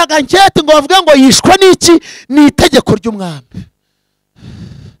wakoraga ankete ngo bavuge ngo yishwe n'iki, ni itegeko ry'umwami.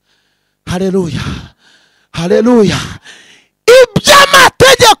 Haleluya, haleluya.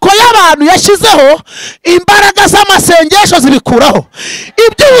 Iby'amategeko y'abantu yashyizeho, imbaraga z'amasengesho zibikuraho.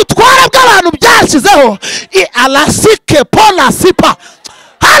 Iby'ubutware bw'abantu byashyizeho, alasike pola sipa.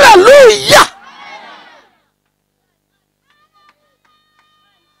 Haleluya.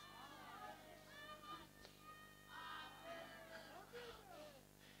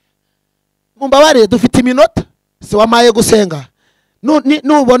 Mumbabarire dufite iminota, si wamaye gusenga.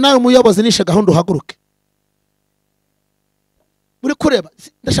 Nubona umuyobozi nishe gahunda uhaguruke. Muri kureba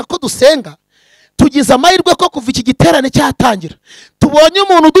ndashaka ko dusenga, tugize amahirwe ko kuva iki giterane cyatangira tubonye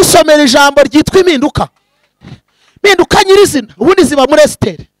umuntu udusomera ijambo ryitwa impinduka. Impinduka nyirizina ubundi ziba muri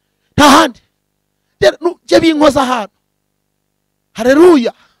Esiteri, nta handi. Je binkoza ahantu.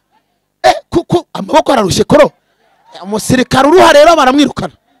 Haleluya. Kuko amaboko ararushye koro, umusirikare uruha rero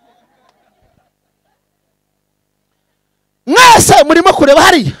baramwirukana. Mwese murimo kureba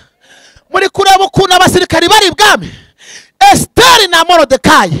hariya, muri kureba ukuntu abasirikari bari ibwami. Esiteri na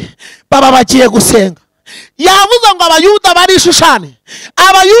Morodekayi baba bagiye gusenga. Yavuze ngo abayuda bari Shushani,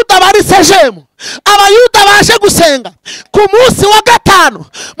 abayuda bari Segemu, abayuda baje gusenga ku munsi wa gatanu,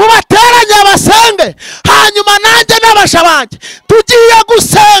 mu bateranye basenge. Hanyuma nanjye n'abasha banjye tugiye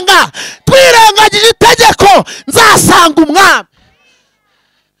gusenga, twirengagije itegeko, nzasanga umwami.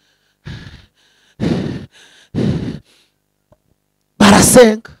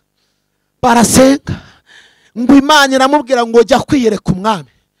 Barasenga ngo Imana iramubwira ngo jya kwiyereka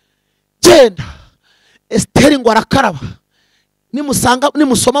umwami, genda. Esiteri ngo arakaraba,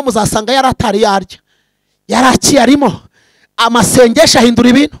 nimusoma muzasanga yaratari yarya, yarakiye arimo. Amasengesho ahindura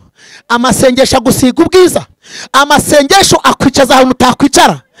ibintu, amasengesho agusiga ubwiza, amasengesho akwicaza ahantu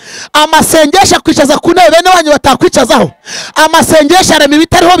utakwicara, amasengesho akwicaza ku ntebe bene wanyu batakwicazaho, amasengesho arema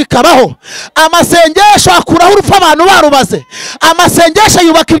ibitariho bikabaho, amasengesho akuraho urupfu abantu barubaze, amasengesho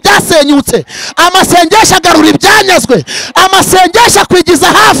yubaka ibyasenyutse, amasengesho agarura ibyanyazwe, amasengesho akwigiza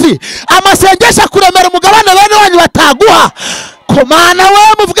hafi, amasengesho akuremera umugabane bene wanyu bataguha. Komana we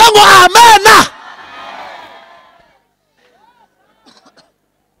muvuga ngo amena.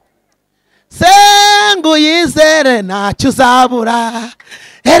 Sengu yizere ntacyo uzabura,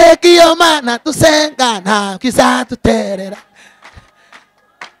 erega iyo Mana dusenga ntabwo izaduterera.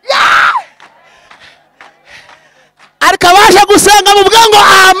 Ariko abaje gusenga muvuga ngo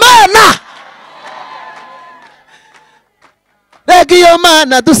amena. Erega iyo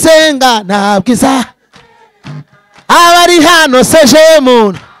Mana dusenga ntabwo iza. Abari hano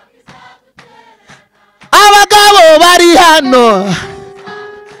Segemu, abagabo bari hano,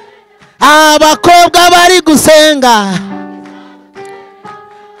 abakobwa bari gusenga,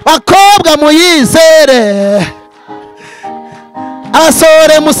 bakobwa muyizere,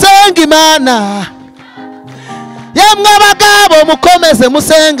 abasore musenga Imana, yemwe abagabo mukomeze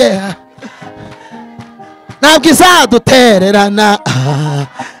musenge, ntabwo izadutererana.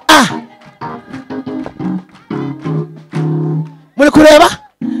 Muri kureba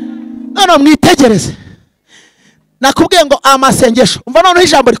none mwitegereze, nakubwiye ngo amasengesho, umva noneho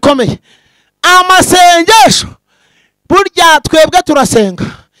ijambo rikomeye. Amasengesho burya twebwe turasenga,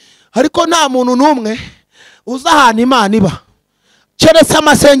 ariko nta muntu n'umwe uza ahantu Imana iba keretse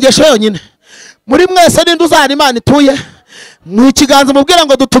amasengesho yonyine. Muri mwese ninde uza ahantu Imana ituye? Mu ikiganza mubwira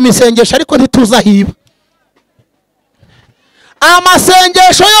ngo dutuma isengesho, ariko ntituza hiba.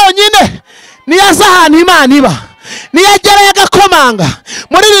 Amasengesho yonyine niyo aza ahantu Imana iba, niyo agereye agakomanga.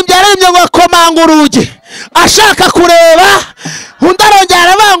 Muri rimwe yaremye ngo akomanga urugi ashaka kureba, undi arongera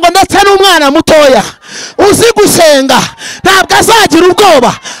aravuga ngo ndetse n'umwana mutoya uzi gusenga ntabwo azagira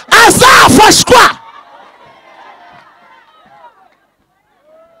ubwoba, azafashwa.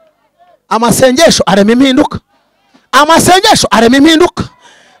 Amasengesho arema impinduka, amasengesho arema impinduka.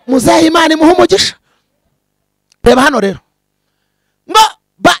 Muzahe Imana imuhe umugisha. Reba hano rero ngo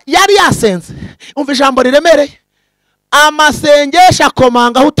yari yasenze, umva ijambo riremereye. Amasengesho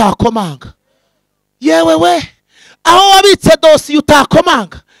akomanga aho utakomanga. Yewe we, aho wabitse dosiye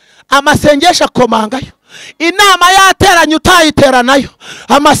utakomanga, amasengesho akomangayo. Inama yateranye utayiteranayo,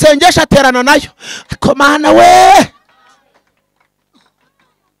 amasengesho aterana nayo. Komana we.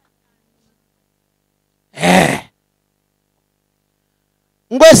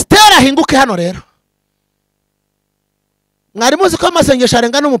 Ngo Esiteri ahinguke hano rero. Mwari muzi ko amasengesho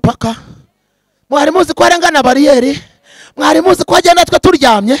arenga n'umupaka? Mwari muzi ko arenga na bariyeri? Mwari muzi ko agenda twe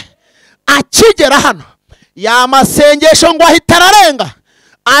turyamye? Akigera hano ya masengesho ngo ahita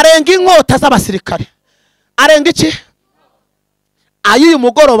arenga inkota z'abasirikare. Arenga iki? ay'uyu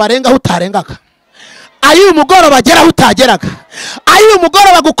mugoroba arengaho utarengaga, ay'uyu mugoroba ageraho utageraga, ay'uyu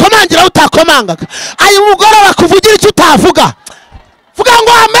mugoroba gukomangiraho utakomangaga, ay'uyu mugoroba kuvugira icyo utavuga. Vuga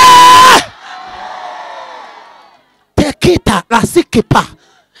ngo amen. Tekita rasikipa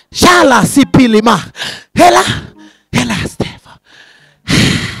shala sipilima hela Steva.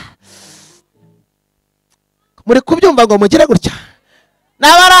 Muri kubyumva ngo mugire gutya?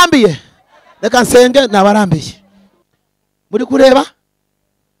 Nabarambiye, reka nsenge. Nabarambiye, muri kureba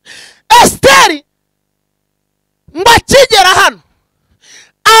Esteri ngo akigera hano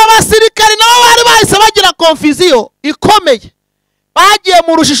abasirikari nabo bari bahise bagira confusion ikomeye, bagiye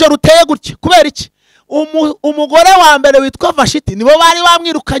mu rushishyo ruteye gutya. Kubera iki? Umugore wa mbere witwa Vashiti nibo bari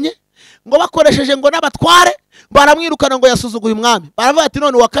bamwirukanye ngo bakoresheje ngo n'abatware, baramwirukana ngo yasuzuguye umwami. Baravuga ati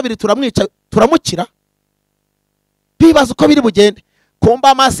none uwa kabiri turamwica turamukira. Bibaza uko biri bugende. Kumba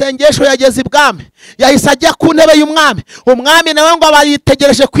amasengesho yageze ibwami, yahise ajya ku ntebe y'umwami. Umwami nawe ngo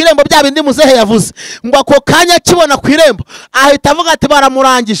abayitegereje ku irembo bya bindi muzehe yavuze, ngo ako kanya akibona ku irembo ahita avuga ati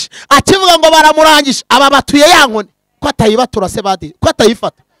baramurangije. Akivuga ngo baramurangije, aba batuye ya nkoni ko atayibatura se badi ko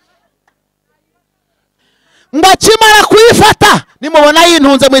atayifata. Ngo akimara kuyifata nimubona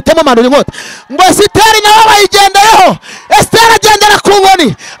yintunze muhitemo manura inkota. Ngo Esiteri nawe bayigendereho. Esiteri agendera ku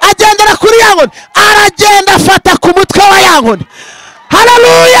nkoni, agendera kuri ya nkoni, aragenda afata ku mutwe wa ya nkoni.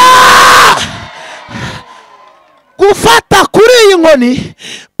 Haleluya! Gufata kuri iyi nkoni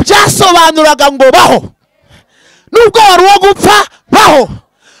byasobanuraga ngo baho. Nubwo wari uwo gupfa, baho.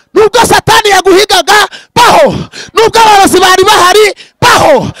 Nubwo Satani yaguhigaga, baho. Nubwo abarozi bari bahari,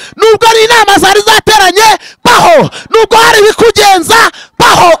 baho. Nubwo ari inama zari zateranye, baho. Nubwo hari ibikugenza,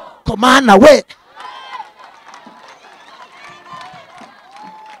 baho. Komana we,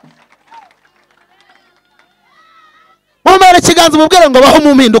 mumere ikiganza mubwire ngo baho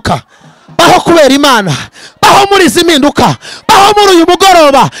mu mpinduka, baho kubera Imana, baho muri izi mpinduka, baho muri uyu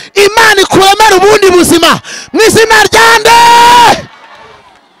mugoroba. Imana ikuremera ubundi buzima mu izina rya nde.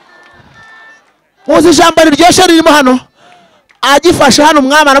 Muzi ijambo riryoshye ririmo hano. Agifashe hano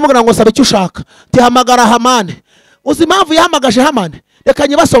umwami aramubwira ngo saba icyo ushaka. Tihamagara Hamani. Uzi impamvu yahamagaje Hamani? Reka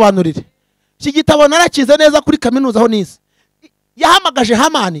nyibasobanurire. Iki gitabo narakize neza kuri kaminuza aho nize. Yahamagaje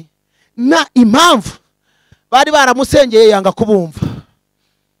Hamani na impamvu bari baramusengeye yanga kubumva.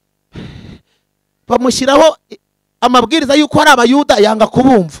 Bamushyiraho amabwiriza yuko hari abayuda yanga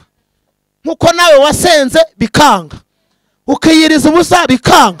kubumva. Nkuko nawe wasenze bikanga, ukiyiriza ubusa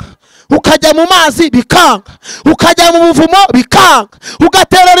bikanga, ukajya mu mazi bikanga, ukajya mu buvumo bikanga,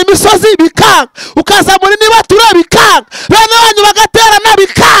 ugaterera imisozi bikanga, ukazamura nibatura bikanga, bene wanyu bagaterana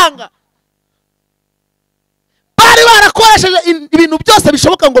bikanga. Bari barakoresheje ibintu byose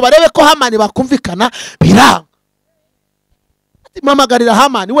bishoboka ngo barebe ko Hamani bakumvikana, biranga. Ati mamagarira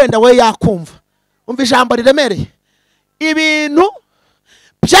Hamani wenda we yakumva. Umva ijambo riremereye. Ibintu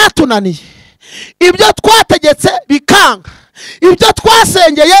byatunaniye, ibyo twategetse bikanga, ibyo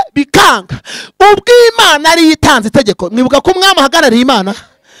twasengeye bikanga, ubwo Imana ari yitanze itegeko. Mwibuka ko umwami ahagarariye Imana,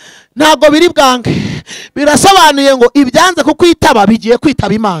 ntago biri bwange. Birasobanuye ngo ibyanze kukwitaba bigiye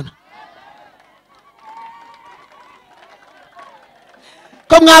kwitaba Imana.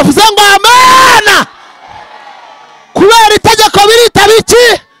 Ko mwavuze ngo amena, kubera itegeko biritaba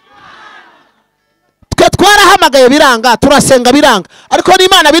iki? Twe twarahamagaye biranga, turasenga biranga, ariko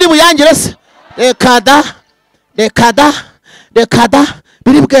n'Imana biri buyangire se? Rekada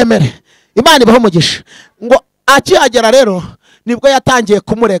biri bwemere. Imana ibaho umugisha. Ngo akihagera rero nibwo yatangiye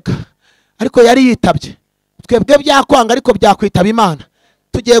kumurega, ariko yari yitabye. Twebwe byakwanga ariko byakwitaba Imana.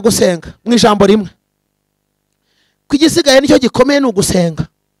 Tugiye gusenga mu ijambo rimwe. Kwigisigaye nicyo gikomeye ni ugusenga,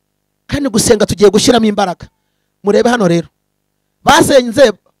 kandi gusenga tugiye gushyiramo imbaraga. Murebe hano rero,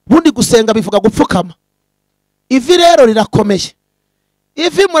 basenze bundi gusenga bivuga gupfukama. Ivi rero rirakomeye.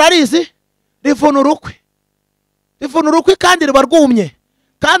 Ivi murarizi rivuna urukwi, rivuna urukwi kandi ruba rwumye,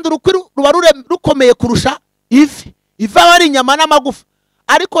 kandi urukwi ruba rukomeye kurusha ivi. Ivi aba ari inyama n'amagufa,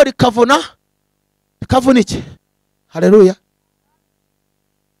 ariko rikavuna iki? Haleluya.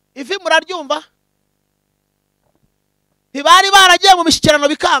 Ivi muraryumva? Ntibari baragiye mu mishyikirano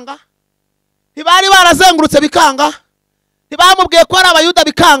bikanga, ntibari barazengurutse bikanga, ntibamubwiye ko ari abayuda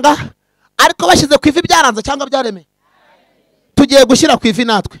bikanga, ariko bashyize ku ivi byaranze cyangwa byaremeye. Tugiye gushyira ku ivi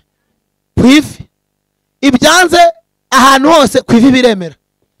natwe, ku ivi. Ibyanze ahantu hose ku ivi biremera.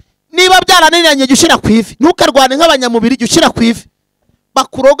 Niba byarananiranye jya ushyira ku ivi, ntukarwane nk'abanyamubiri, jya ushyira ku ivi.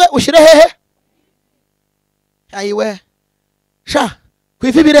 Bakuroge ushyire hehe? Ayiwe sha, ku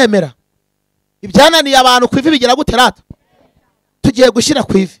ivi biremera. Ibyananiye abantu ku ivi bigira gute rata? Tugiye gushyira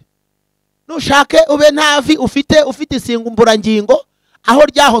ku ivi. Nushake ube ntavi ufite isingumburangingo, aho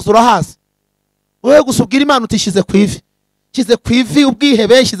ryahoze urahazi. Wowe gusubwira Imana utishyize ku ivi. shyize ku ivi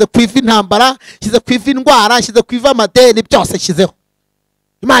ubwihebe, shyize ku ivi intambara, shyize ku ivi indwara, shyize ku ivi amadeni, byose shyizeho.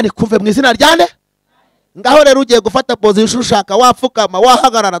 Imana ikumve mu izina rya nde. Ngaho rero ugiye gufata position ushaka, wapfukama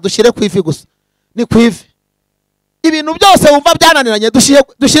wahagarara, dushyire ku ivi gusa, ni ku ivi. Ibintu byose wumva byananiranye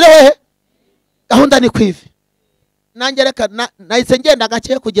dushyire hehe? Gahunda ni ku ivi. Nanjye reka nahise ngenda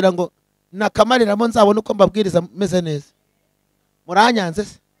gake kugira ngo nakamariramo nzabone uko mbabwiriza meze neza. Muranyanze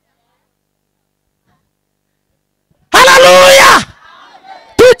se? Haleluya!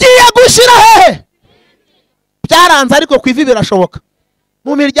 Tugiye gushyira hehe? Byaranze ariko ku ivi birashoboka.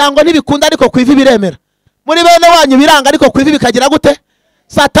 Mu miryango ntibikunda ariko ku ivi biremera. Muri bene wanyu biranga ariko ku ivi bikagira gute?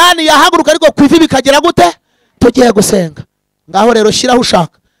 Satani yahaguruka ariko ku ivi bikagira gute? Tugiye gusenga. Ngaho rero shiraho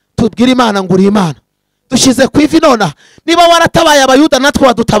ushaka, tubwire Imana ngo uri Imana. Dushize ku ivi nona, niba waratabaye abayuda natwe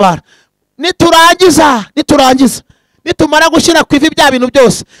wadutabara. Niturangiza nitumara gushyira ku ivi bya bintu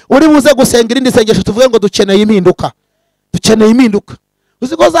byose, uri buze gusenga irindi sengesho tuvuge ngo dukeneye impinduka. Dukeneye impinduka.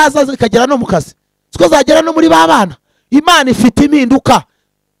 Uziko zaza zikagera no mu kazi, uziko zagera no muri babana. Imana ifite impinduka.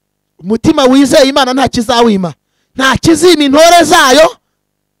 Umutima wizeye Imana nta kizawima, nta kizima intore zayo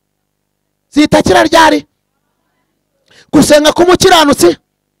zitakira ryari. Gusenga k'umukiranutsi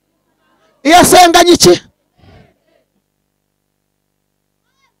iyo asenganye iki?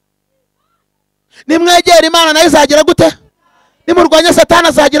 Nimwegera Imana nayo izagira gute? Nimurwanya Satani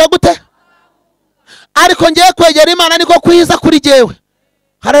azagira gute? Ariko ngiye kwegera Imana niko kwiza kuri jewe.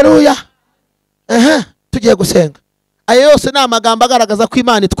 Haleluya. Tugiye gusenga. Ayo yose ni amagambo agaragaza ko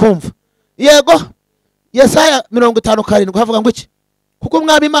Imana itwumva. Yego. Yesaya 57 havuga ngo iki? Kuko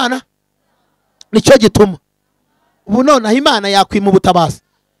umwami Imana nicyo gituma. Ubu none Imana yakwima ubutabazi.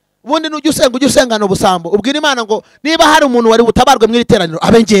 Ubundi ujye usengana ubusambo. Ubwira Imana ngo niba hari umuntu wari butabarwe mu iteraniro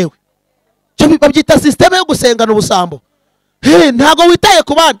abe ngewe. Cyo babyita system yo gusengana ubusambo. Ntago witaye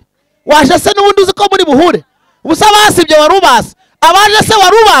ku bandi. Waje se n'ubundi uzi ko muri buhure. Ubusabasi byo warubazi. Abaje se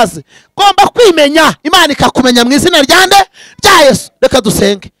warubazi. Gomba kwimenya. Imana ikakumenya mu izina rya nde? Rya Yesu. Reka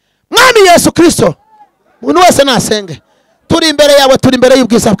dusenge. Mwami Yesu Kristo. Umuntu wese nasenge. Turi imbere yawe, turi imbere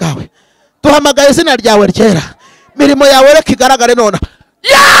y'ubwiza bwawe. Duhamagaye izina ryawe ryera. Mirimo yawe reka igaragare nona.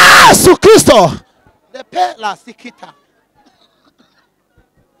 Yesu Kristo. Lepela sikita.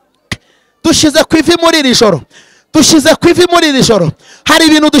 Dushize ku ivi muri iri joro. Dushize ku ivi muri iri joro. Hari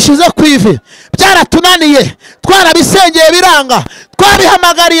ibintu dushize ku ivi byaratunaniye, twarabisengeye biranga,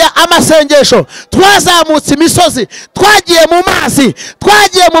 twabihamagariye amasengesho, twazamutse imisozi, twagiye mu mazi,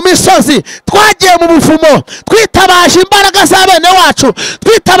 twagiye mu misozi, twagiye mu bufumo, twitabaje imbaraga za bene wacu,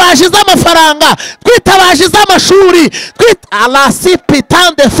 twitabaje iz'amafaranga, twitabaje iz'amashuri,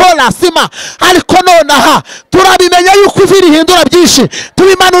 alasipitande folasima. Ariko nonaha turabimenya yuko ivi rihindura byinshi.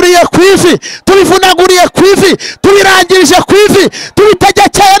 Tubimanuriye ku ivi, tubivunaguriye ku ivi, tubirangirije ku ivi,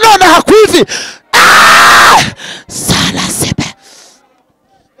 tubitegekeye nonaha ku ivi. Salasebe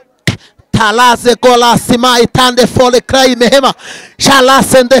talaze gola sima itande fole cry mehema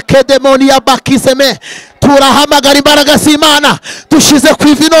shalasende kedemonia bakiseme. Turahamagara imbaraga z'Imana dushize ku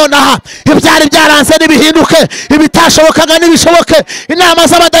ivi nonaha. Ibyari byaranze nibihinduke, ibitashobokaga nibishoboke. Inama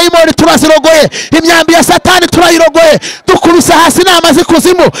z'abadayimoni turazirogoye, imyambi ya Satani turayirogoye, dukubise hasi inama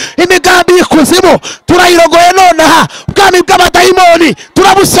z'ikuzimu, imigambi y'ikuzimu turayirogoye nonaha. Ubwami bw'abadayimoni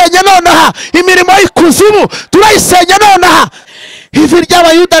turabusenye nonaha, imirimo y'ikuzimu turayisenye nonaha. Ivi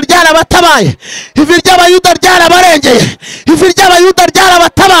ry'abayuda ryarabatabaye, ivi ry'abayuda ryarabarengeye, ivi ry'abayuda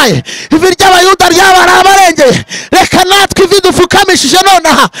ryarabatabaye, ivi ry'abayuda ryabarabarengeye. Reka natwe ivi dufukamishije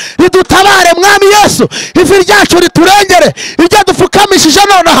nonaha ridutabare mwami Yesu. Ivi ryacu riturengere, ibyo dufukamishije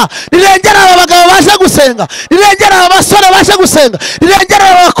nonaha rirengera aba bagabo baje gusenga, rirengera aba basore baje gusenga, rirengera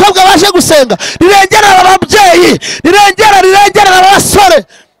aba bakobwa baje gusenga, rirengera aba babyeyi, rirengera aba basore.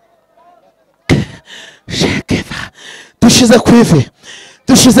 Shekeva. Dushize ku ivi,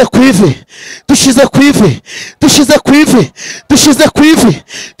 dushize ku ivi, dushize ku ivi, dushize ku ivi, dushize ku ivi,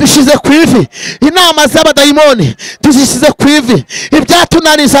 dushize ku ivi. Inama z'abadayimoni tuzishize ku ivi,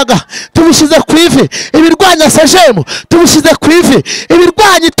 ibyatunanizaga tubishize ku ivi, ibirwanya Segeem tubishize ku ivi,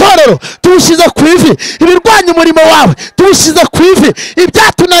 ibirwanya itorero tubishize ku ivi, ibirwanya umurimo wawe tubishize ku ivi,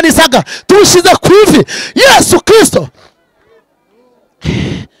 ibyatunanizaga tubishize ku ivi. Yesu Kristo.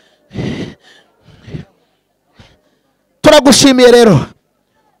 Turagushimiye rero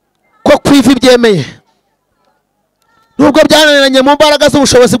ko ku ivi byemeye, nubwo byananiranye mu mbaraga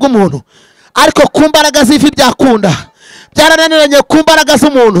z'ubushobozi bw'umuntu, ariko ku mbaraga z'ivi byakunda. Byarananiranye ku mbaraga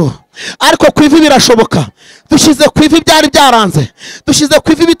z'umuntu, ariko ku ivi birashoboka. Dushize ku ivi byari byaranze, dushize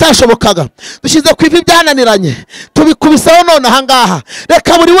ku ivi bitashobokaga, dushize ku ivi byananiranye, tubikubisaho none ahangaha.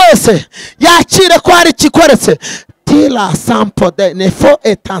 Reka buri wese yakire ko hari ikikoretse. Tila sampo de nefo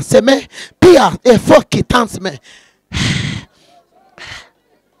etanseme pia efo kitanseme.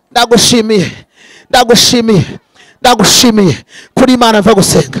 ndagushimiye ndagushimiye ndagushimiye kuri Imana mva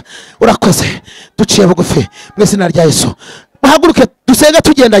gusenga. Urakoze duciye bugufi mu izina rya Yesu. Muhaguruke dusenge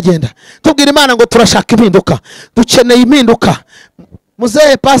tugendagenda tubwira Imana ngo turashaka impinduka, dukeneye impinduka.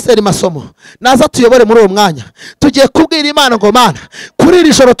 Muzehe Pasiteri Masomo naza tuyobore muri uwo mwanya. Tugiye kubwira Imana ngo Mana, kuri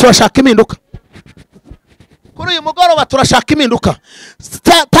iri joro turashaka impinduka, kuri uyu mugoroba turashaka impinduka.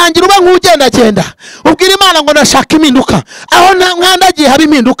 Tangira ube nk'ugendagenda ubwira Imana ngo ndashaka impinduka. Aho nkandagiye haba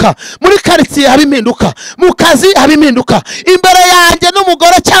impinduka, muri karitsiye haba impinduka, mu kazi haba impinduka, imbere yanjye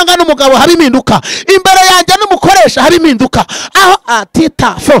n'umugore cyangwa n'umugabo haba impinduka, imbere yanjye n'umukoresha haba impinduka, aho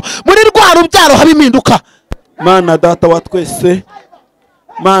atitafo muri rwa rubyaro haba impinduka. Mana data wa twese,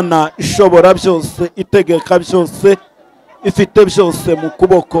 Mana ishobora byose, itegeka byose, ifite byose mu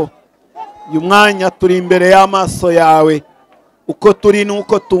kuboko. Uyu mwanya turi imbere y'amaso yawe, uko turi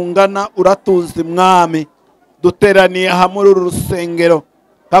n'uko tungana uratuzi Mwami. Duteraniye aha muri uru rusengero,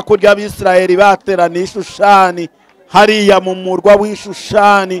 hakurya Abisirayeli bateraniye Ishushani, hariya mu murwa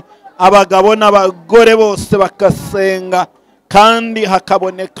w'Ishushani abagabo n'abagore bose bakasenga, kandi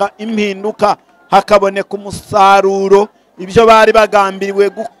hakaboneka impinduka, hakaboneka umusaruro. Ibyo bari bagambiriwe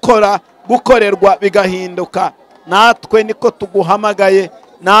gukorerwa bigahinduka. Natwe niko tuguhamagaye,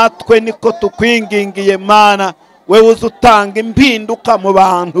 natwe niko tukwingingiye Mana, wewe uzi utanga impinduka mu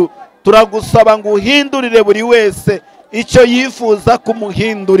bantu. Turagusaba ngo uhindurire buri wese icyo yifuza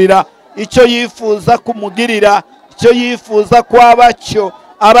kumuhindurira, icyo yifuza kumugirira, icyo yifuza kwaba cyo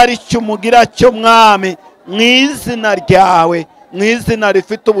aba ari cyo umugira cyo Mwami, mu izina ryawe, mu izina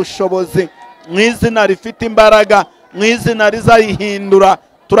rifite ubushobozi, mu izina rifite imbaraga, mu izina rizayihindura.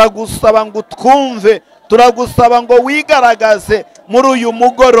 Turagusaba ngo twumve, turagusaba ngo wigaragaze muri uyu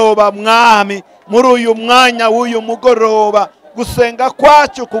mugoroba Mwami, muri uyu mwanya w'uyu mugoroba. Gusenga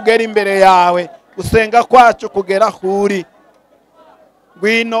kwacu kugera imbere yawe, gusenga kwacu kugera aho uri.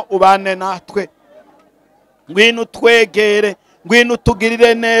 Ngwino ubane natwe, ngwino twegere, ngwino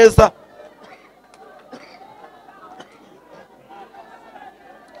tugirire neza.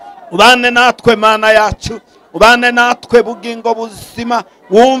 Ubane natwe Mana yacu, ubane natwe bugingo buzima.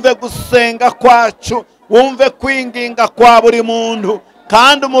 Wumve gusenga kwacu, wumve kwinginga kwa buri muntu,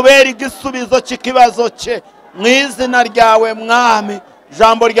 kandi umubere igisubizo cy'ikibazo cye mu izina ryawe Mwami.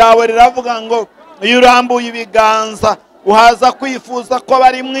 Ijambo ryawe riravuga ngo iyo urambuye ibiganza uhaza kwifuza ko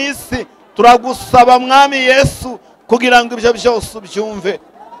bari mu isi. Turagusaba Mwami Yesu kugira ngo ibyo byose ubyumve,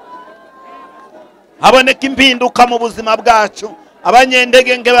 haboneka impinduka mu buzima bwacu.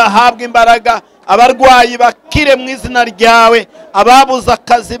 Abanyendege nge bahabwe imbaraga, abarwayi bakire mu izina ryawe, ababuze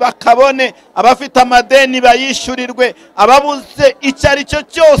akazi bakabone, abafite amadeni bayishyurirwe, ababuze icyo ari cyo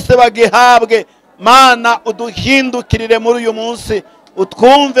cyose bagihabwe. Mana uduhindukirire muri uyu munsi,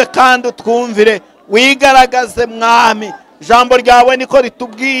 utwumve kandi utwumvire, wigaragaze Mwami. Ijambo ryawe niko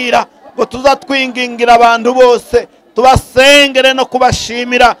ritubwira ngo tuza twingingira abantu bose, tubasengere no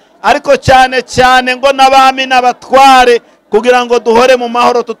kubashimira, ariko cyane cyane ngo n'abami n'abatware, kugira ngo duhore mu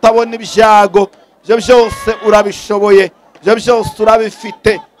mahoro tutabona ibyago. Ibyo byose urabishoboye, ibyo byose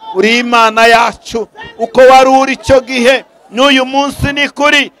urabifite. Uri Imana yacu, uko wari uri icyo gihe n'uyu munsi ni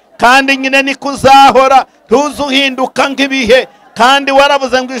kuri, kandi nyine ni kuzahora. Ntuzuhinduka nk'ibihe, kandi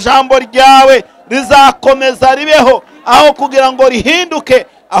waravuze ngo ijambo ryawe rizakomeza ribeho, aho kugira ngo rihinduke,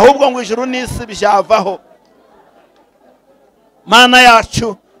 ahubwo ngo ijuru n'isi byavaho. Mana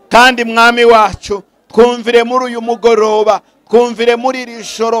yacu kandi Mwami wacu, twumvire muri uyu mugoroba, twumvire muri iri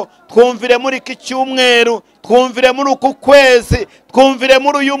joro, twumvire muri iki cyumweru, twumvire muri uku kwezi, twumvire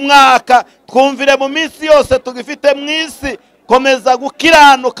muri uyu mwaka, twumvire mu minsi yose tugifite mu isi. Komeza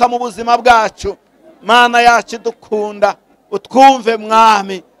gukiranuka mu buzima bwacu. Mana yacu dukunda, utwumve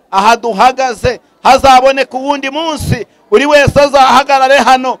Mwami. Aha duhagaze hazaboneka uwundi munsi, buri wese azahagarare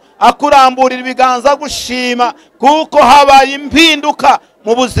hano akuramburira ibiganza gushima, kuko habaye impinduka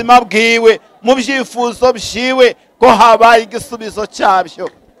mu buzima bwiwe, mu byifuzo byiwe, ko habaye igisubizo cyabyo.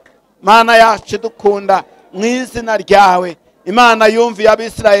 Mana yacu dukunda, mu izina ryawe. Imana yumviye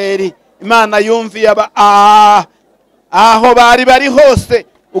Abisirayeli, Imana yumviye aho bari hose,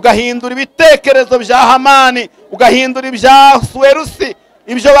 ugahindura ibitekerezo bya Hamani, ugahindura ibya Suwerusi,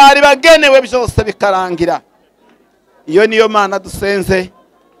 ibyo bari bagenewe byose bikarangira. Iyo niyo Mana dusenze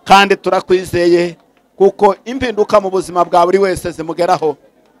kandi turakwizeye, kuko impinduka mu buzima bwa buri wese zimugeraho.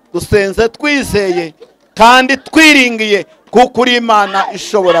 Dusenze twizeye kandi twiringiye, kuko uri Imana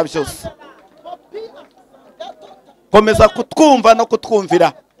ishobora byose. Komeza kutwumva no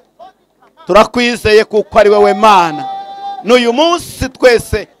kutwumvira, turakwizeye kuko ari wowe Mana. N'uyu munsi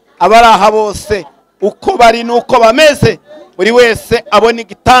twese abari aha bose, uko bari n'uko bameze, buri wese abona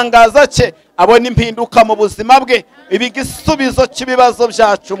igitangaza cye, abona impinduka mu buzima bwe, ibi igisubizo cy'ibibazo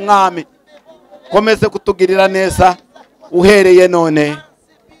byacu mwami. Komeze kutugirira neza uhereye none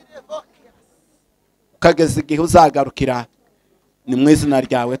ukageza igihe uzagarukira. Ni mu izina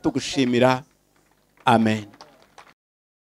ryawe tugushimira, amen.